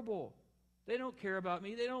horrible. They don't care about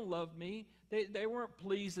me. They don't love me. They weren't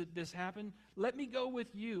pleased that this happened. Let me go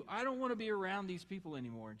with you. I don't want to be around these people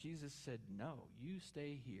anymore. And Jesus said, no, you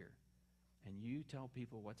stay here. And you tell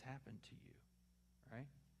people what's happened to you. Right?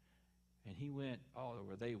 And he went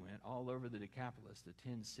they went all over the Decapolis, the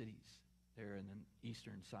 10 cities there in the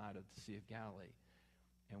eastern side of the Sea of Galilee.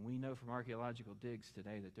 And we know from archaeological digs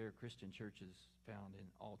today that there are Christian churches found in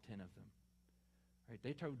all 10 of them. Right?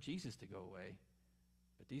 They told Jesus to go away,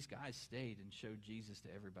 but these guys stayed and showed Jesus to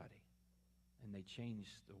everybody. And they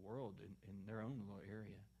changed the world in their own little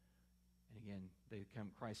area. And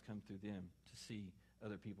again, Christ come through them to see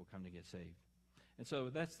other people come to get saved. And so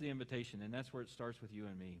that's the invitation, and that's where it starts with you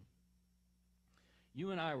and me.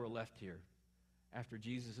 You and I were left here after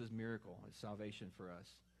Jesus' miracle, his salvation for us.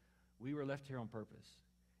 We were left here on purpose.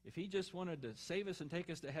 If he just wanted to save us and take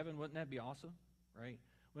us to heaven, wouldn't that be awesome, right?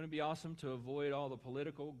 Wouldn't it be awesome to avoid all the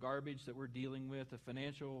political garbage that we're dealing with, the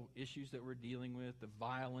financial issues that we're dealing with, the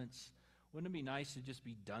violence? Wouldn't it be nice to just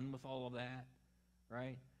be done with all of that,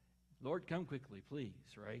 right? Lord, come quickly, please,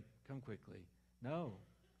 right? Come quickly. No,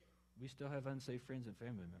 we still have unsaved friends and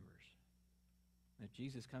family members. And if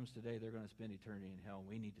Jesus comes today, they're going to spend eternity in hell.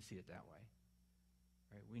 We need to see it that way.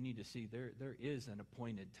 Right? We need to see there is an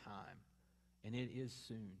appointed time, and it is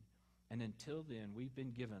soon. And until then, we've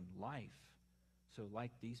been given life. So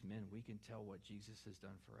like these men, we can tell what Jesus has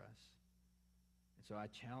done for us. And so I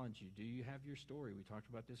challenge you, do you have your story? We talked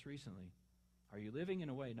about this recently. Are you living in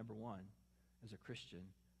a way, number one, as a Christian,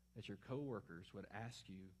 that your coworkers would ask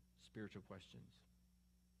you spiritual questions?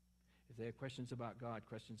 If they have questions about God,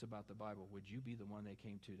 questions about the Bible, would you be the one they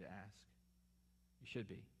came to ask? You should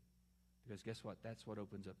be. Because guess what? That's what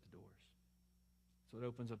opens up the doors. So it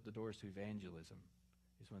opens up the doors to evangelism,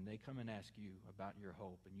 is when they come and ask you about your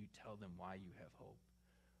hope and you tell them why you have hope.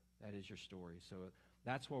 That is your story. So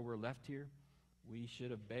that's why we're left here. We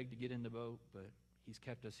should have begged to get in the boat, but he's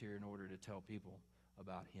kept us here in order to tell people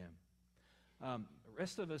about him. The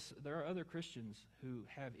rest of us, there are other Christians who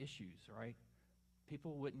have issues, right?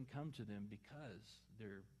 People wouldn't come to them because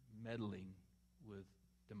they're meddling with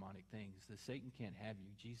demonic things. The Satan can't have you.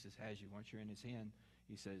 Jesus has you. Once you're in his hand,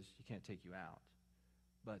 he says he can't take you out.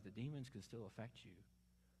 But the demons can still affect you.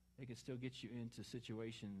 They can still get you into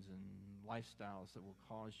situations and lifestyles that will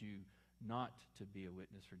cause you not to be a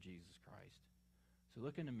witness for Jesus Christ. So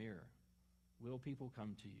look in the mirror. Will people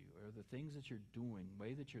come to you? Are the things that you're doing, the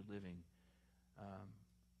way that you're living,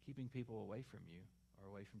 keeping people away from you or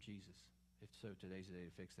away from Jesus? If so, today's the day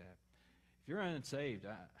to fix that. If you're unsaved,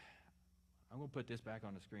 I'm going to put this back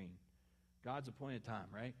on the screen. God's appointed time,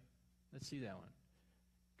 right? Let's see that one.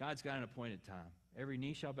 God's got an appointed time. Every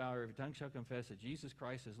knee shall bow, every tongue shall confess that Jesus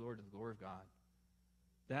Christ is Lord to the glory of God.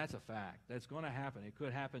 That's a fact. That's going to happen. It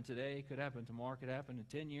could happen today. It could happen tomorrow. It could happen in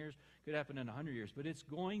 10 years. It could happen in 100 years. But it's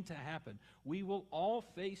going to happen. We will all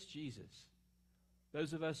face Jesus.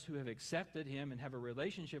 Those of us who have accepted him and have a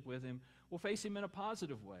relationship with him will face him in a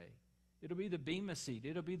positive way. It'll be the Bema seat.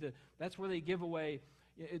 That's where they give away,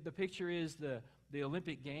 the picture is the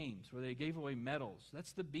Olympic Games, where they gave away medals.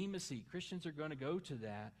 That's the Bema seat. Christians are going to go to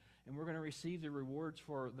that, and we're going to receive the rewards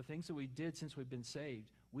for the things that we did since we've been saved.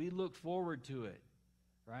 We look forward to it,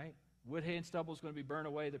 right? Wood, hay, and stubble is going to be burned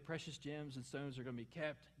away. The precious gems and stones are going to be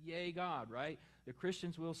kept. Yay, God, right? The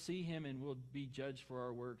Christians will see him and will be judged for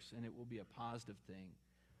our works, and it will be a positive thing.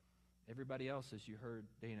 Everybody else, as you heard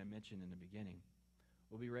Dana mention in the beginning,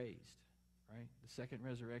 will be raised, right? The second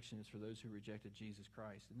resurrection is for those who rejected Jesus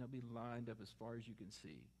Christ, and they'll be lined up as far as you can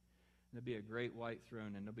see. And there'll be a great white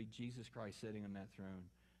throne, and there'll be Jesus Christ sitting on that throne.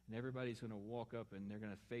 And everybody's going to walk up, and they're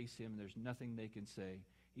going to face him. There's nothing they can say.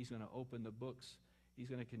 He's going to open the books. He's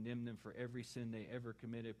going to condemn them for every sin they ever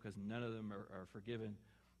committed, because none of them are forgiven.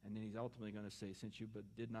 And then he's ultimately going to say, since you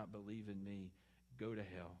did not believe in me, go to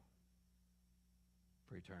hell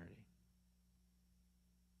for eternity.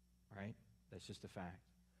 Right? That's just a fact.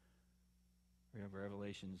 Remember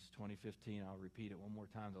Revelations 20:15, I'll repeat it one more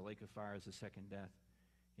time. The lake of fire is the second death.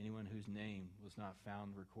 Anyone whose name was not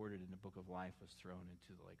found recorded in the book of life was thrown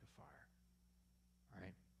into the lake of fire. All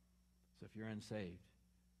right? So if you're unsaved,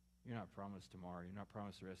 you're not promised tomorrow. You're not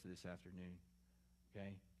promised the rest of this afternoon.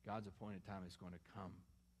 Okay? God's appointed time is going to come.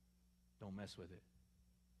 Don't mess with it.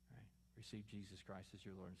 Right? Receive Jesus Christ as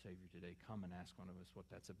your Lord and Savior today. Come and ask one of us what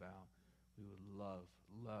that's about. We would love,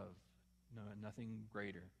 nothing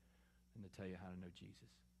greater than to tell you how to know Jesus.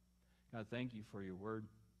 God, thank you for your word.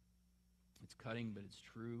 It's cutting, but it's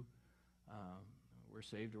true. We're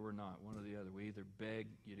saved or we're not, one or the other. We either beg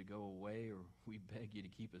you to go away or we beg you to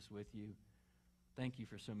keep us with you. Thank you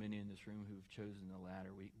for so many in this room who've chosen the latter.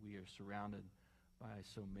 We are surrounded by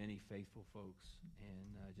so many faithful folks.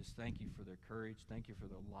 And just thank you for their courage. Thank you for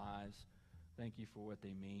their lives. Thank you for what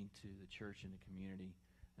they mean to the church and the community.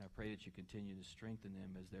 And I pray that you continue to strengthen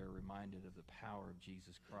them as they're reminded of the power of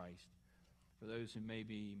Jesus Christ. For those who may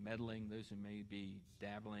be meddling, those who may be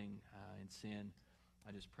dabbling in sin,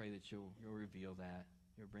 I just pray that you'll reveal that.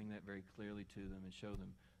 You'll bring that very clearly to them and show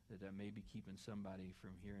them that may be keeping somebody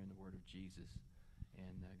from hearing the word of Jesus.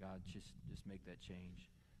 And God, just make that change.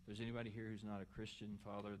 If there's anybody here who's not a Christian,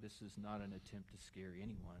 Father, this is not an attempt to scare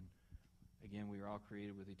anyone. Again, we are all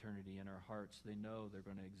created with eternity in our hearts. They know they're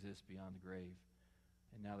going to exist beyond the grave.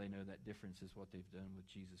 And now they know that difference is what they've done with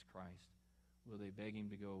Jesus Christ. Will they beg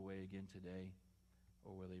him to go away again today,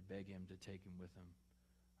 or will they beg him to take him with them?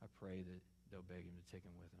 I pray that they'll beg him to take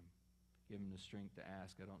him with them. Give them the strength to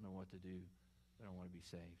ask, I don't know what to do, but I want to be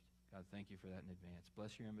saved. God, thank you for that in advance.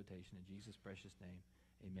 Bless your invitation in Jesus' precious name.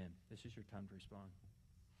 Amen. This is your time to respond.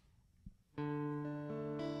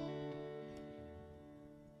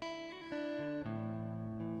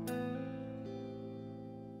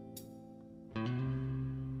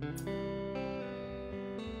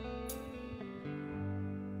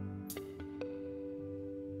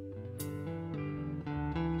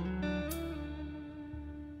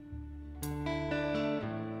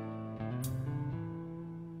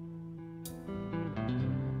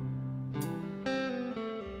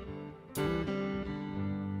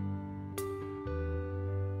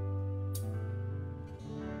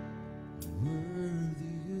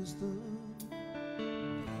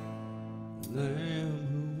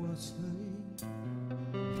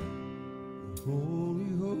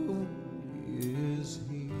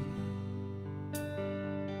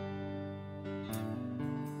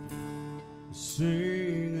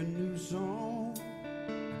 sing a new song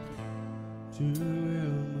to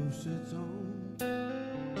him who sits on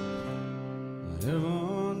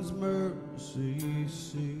heaven's mercy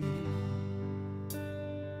seat.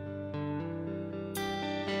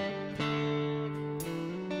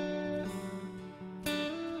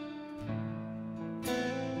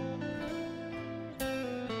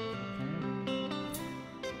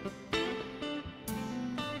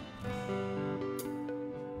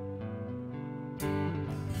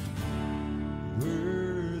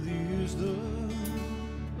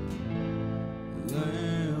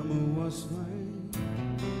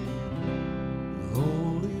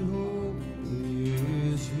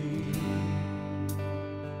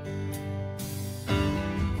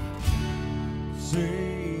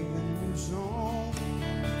 Sing a new song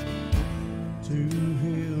to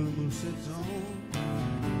him who sits on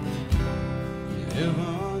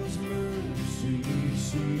heaven's mercy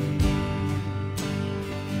seat.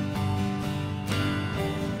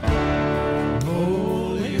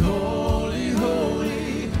 Holy, holy,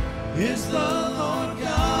 holy is the Lord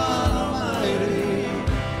God Almighty,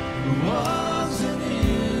 who was and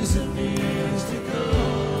is to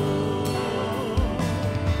come.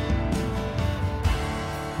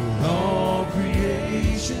 With all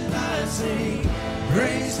creation I sing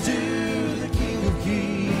praise to the King of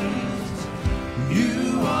Kings.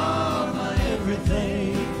 You are my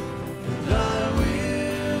everything, and I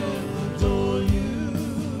will adore you.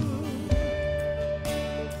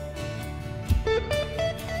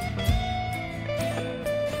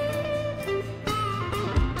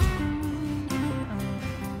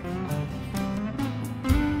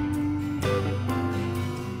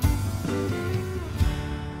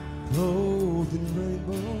 Clothed in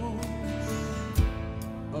rainbows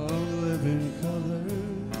of living color,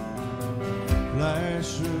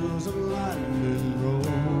 flashes of lightning,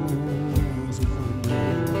 rolls of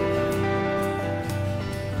thunder.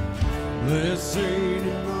 Let's sing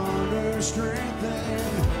in honor, strength,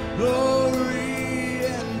 and glory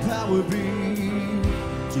and power be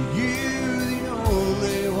to you, the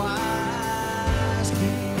only wise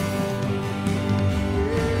King.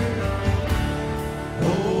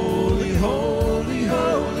 Holy, holy,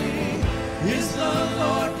 holy is the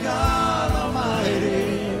Lord God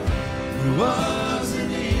Almighty, who was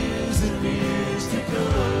and is to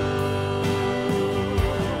come.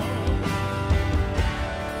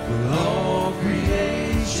 With all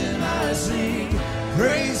creation I sing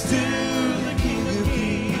praise to the King of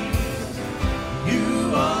Kings.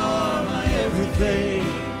 You are my everything,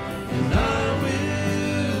 and I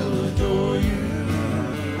will adore you.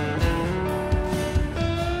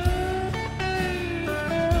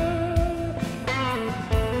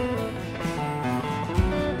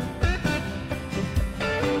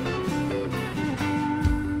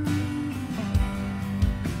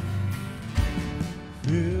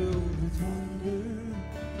 Filled with wonder,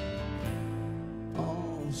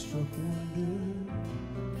 awestruck wonder,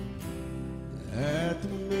 at the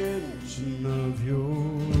mention of your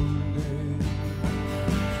name.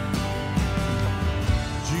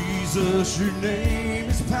 Jesus, your name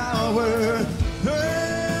is power, and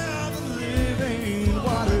the living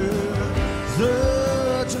water,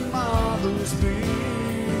 such a marvelous mystery.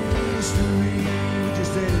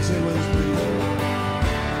 Just stand and say with us, please.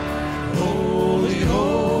 Holy,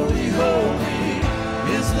 holy, holy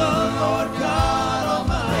is the Lord God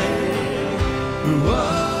Almighty, who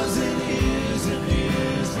was and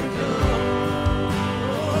is to come.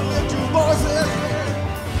 Lift your voices.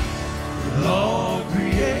 With all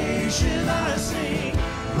creation I sing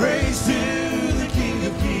praise to the King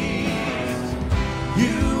of Kings.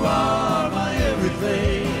 You are my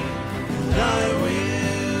everything, and I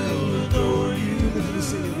will adore you. Let me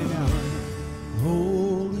sing it now.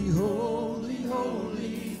 Holy, holy,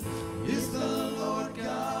 holy is the Lord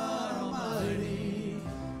God Almighty,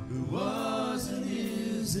 who was and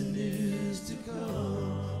is to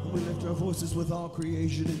come. We lift our voices with all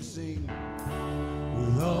creation and sing.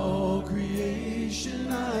 With all creation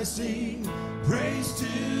I sing praise to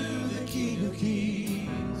the King of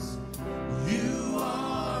Kings. You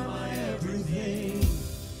are my everything,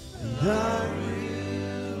 and I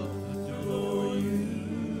will adore you.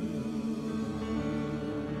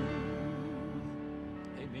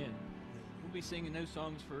 Amen. We'll be singing those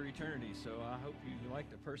songs for eternity, so I hope you like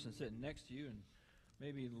the person sitting next to you, and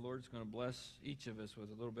maybe the Lord's going to bless each of us with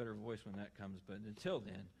a little better voice when that comes. But until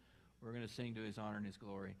then, we're going to sing to his honor and his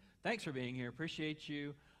glory. Thanks for being here. Appreciate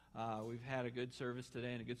you. We've had a good service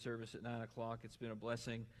today and a good service at 9 o'clock. It's been a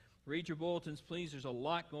blessing. Read your bulletins, please. There's a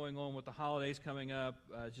lot going on with the holidays coming up.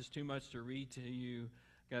 Just too much to read to you.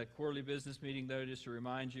 Got a quarterly business meeting, though, just to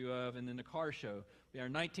remind you of. And then the car show. We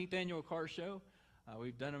have our 19th annual car show.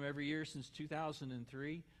 We've done them every year since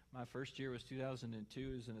 2003. My first year was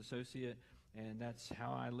 2002 as an associate, and that's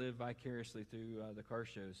how I live vicariously through the car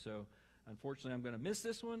shows. So, unfortunately, I'm going to miss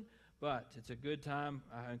this one, but it's a good time.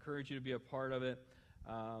 I encourage you to be a part of it.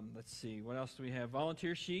 Let's see, what else do we have?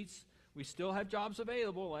 Volunteer sheets. We still have jobs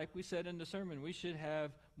available. Like we said in the sermon, we should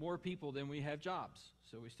have more people than we have jobs.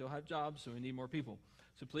 So we still have jobs, so we need more people.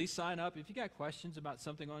 So please sign up. If you got questions about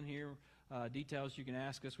something on here, details, you can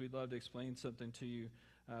ask us. We'd love to explain something to you.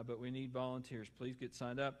 But we need volunteers. Please get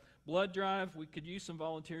signed up. Blood drive, we could use some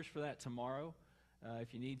volunteers for that tomorrow.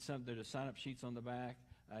 If you need something, there's sign-up sheets on the back.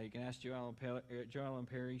 You can ask Joellen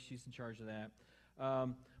Perry. She's in charge of that.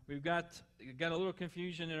 We've got a little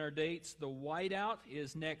confusion in our dates. The whiteout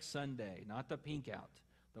is next Sunday, not the pink out.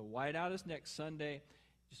 The whiteout is next Sunday.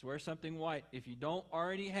 Just wear something white. If you don't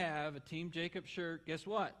already have a Team Jacob shirt, guess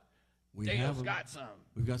what? Dale's got some.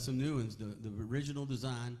 We've got some new ones. The original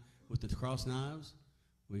design with the cross knives.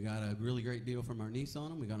 We got a really great deal from our niece on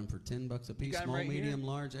them. We got them for $10 a piece, small, medium,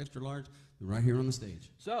 large, extra large. They're right here on the stage.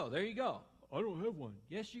 So there you go. I don't have one.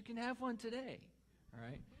 Yes, you can have one today. All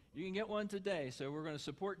right, you can get one today. So we're going to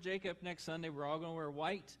support Jacob next Sunday. We're all going to wear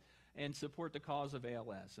white and support the cause of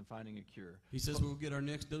ALS and finding a cure. He says we'll get our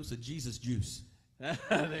next dose of Jesus juice.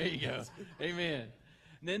 There you go. Amen.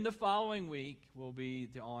 And then the following week will be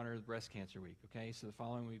to honor Breast Cancer Week. Okay, so the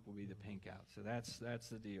following week will be the pink out. So that's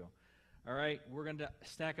the deal. All right, we're going to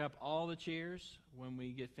stack up all the chairs when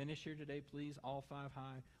we get finished here today, please. All 5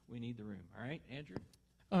 high. We need the room. All right, Andrew?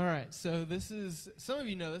 All right, so this is, some of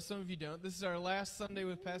you know this, some of you don't. This is our last Sunday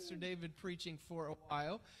with Pastor David preaching for a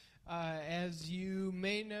while. As you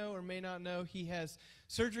may know or may not know, he has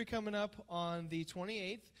surgery coming up on the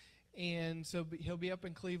 28th, and so he'll be up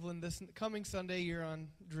in Cleveland this coming Sunday. You're on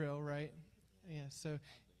drill, right? Yeah, so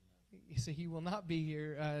he will not be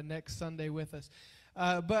here next Sunday with us.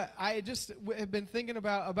 But I just have been thinking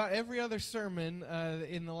about every other sermon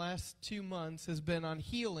in the last 2 months has been on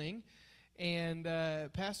healing, and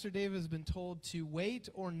Pastor Dave has been told to wait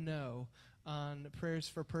or no on prayers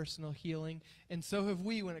for personal healing, and so have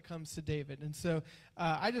we when it comes to David. And so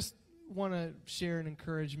I just want to share an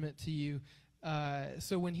encouragement to you.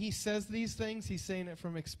 So when he says these things, he's saying it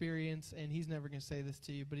from experience, and he's never going to say this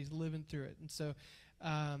to you, but he's living through it. And so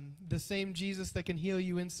the same Jesus that can heal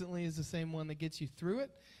you instantly is the same one that gets you through it.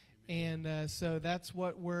 And so that's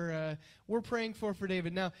what we're praying for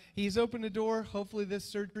David. Now, he's opened a door. Hopefully this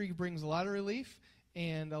surgery brings a lot of relief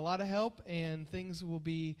and a lot of help, and things will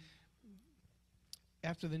be,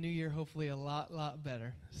 after the new year, hopefully a lot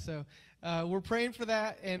better. So we're praying for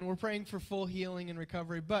that, and we're praying for full healing and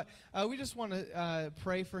recovery. But we just want to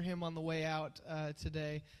pray for him on the way out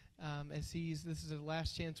today. As this is a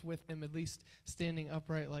last chance with him, at least standing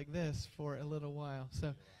upright like this for a little while.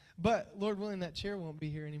 So, but Lord willing, that chair won't be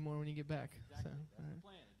here anymore when you get back. Exactly. So, that's the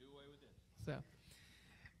plan. Do away with it. So,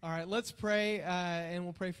 all right, let's pray, and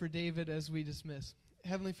we'll pray for David as we dismiss.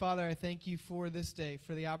 Heavenly Father, I thank you for this day,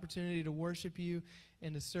 for the opportunity to worship you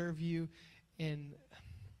and to serve you. And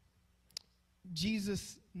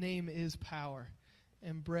Jesus' name is power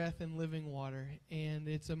and breath and living water, and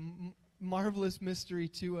it's a marvelous mystery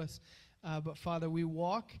to us. But Father, we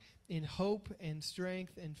walk in hope and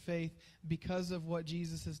strength and faith because of what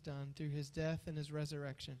Jesus has done through his death and his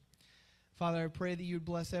resurrection. Father, I pray that you would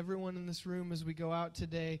bless everyone in this room as we go out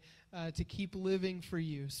today to keep living for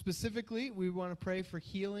you. Specifically, we want to pray for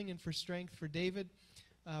healing and for strength for David.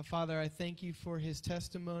 Father, I thank you for his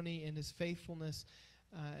testimony and his faithfulness.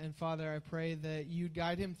 And Father, I pray that you'd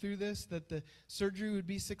guide him through this, that the surgery would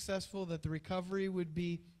be successful, that the recovery would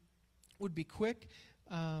be quick.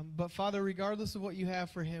 But Father, regardless of what you have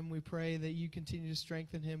for him, we pray that you continue to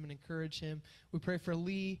strengthen him and encourage him. We pray for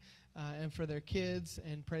Lee and for their kids,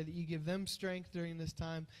 and pray that you give them strength during this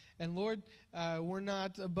time. And Lord, we're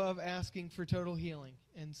not above asking for total healing,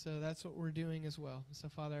 and so that's what we're doing as well. So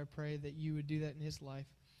Father, I pray that you would do that in his life.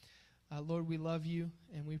 Lord, we love you,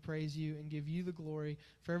 and we praise you and give you the glory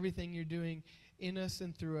for everything you're doing in us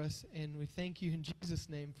and through us. And we thank you in Jesus'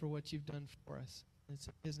 name for what you've done for us. It's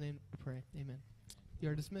in his name we pray. Amen. You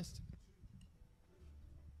are dismissed.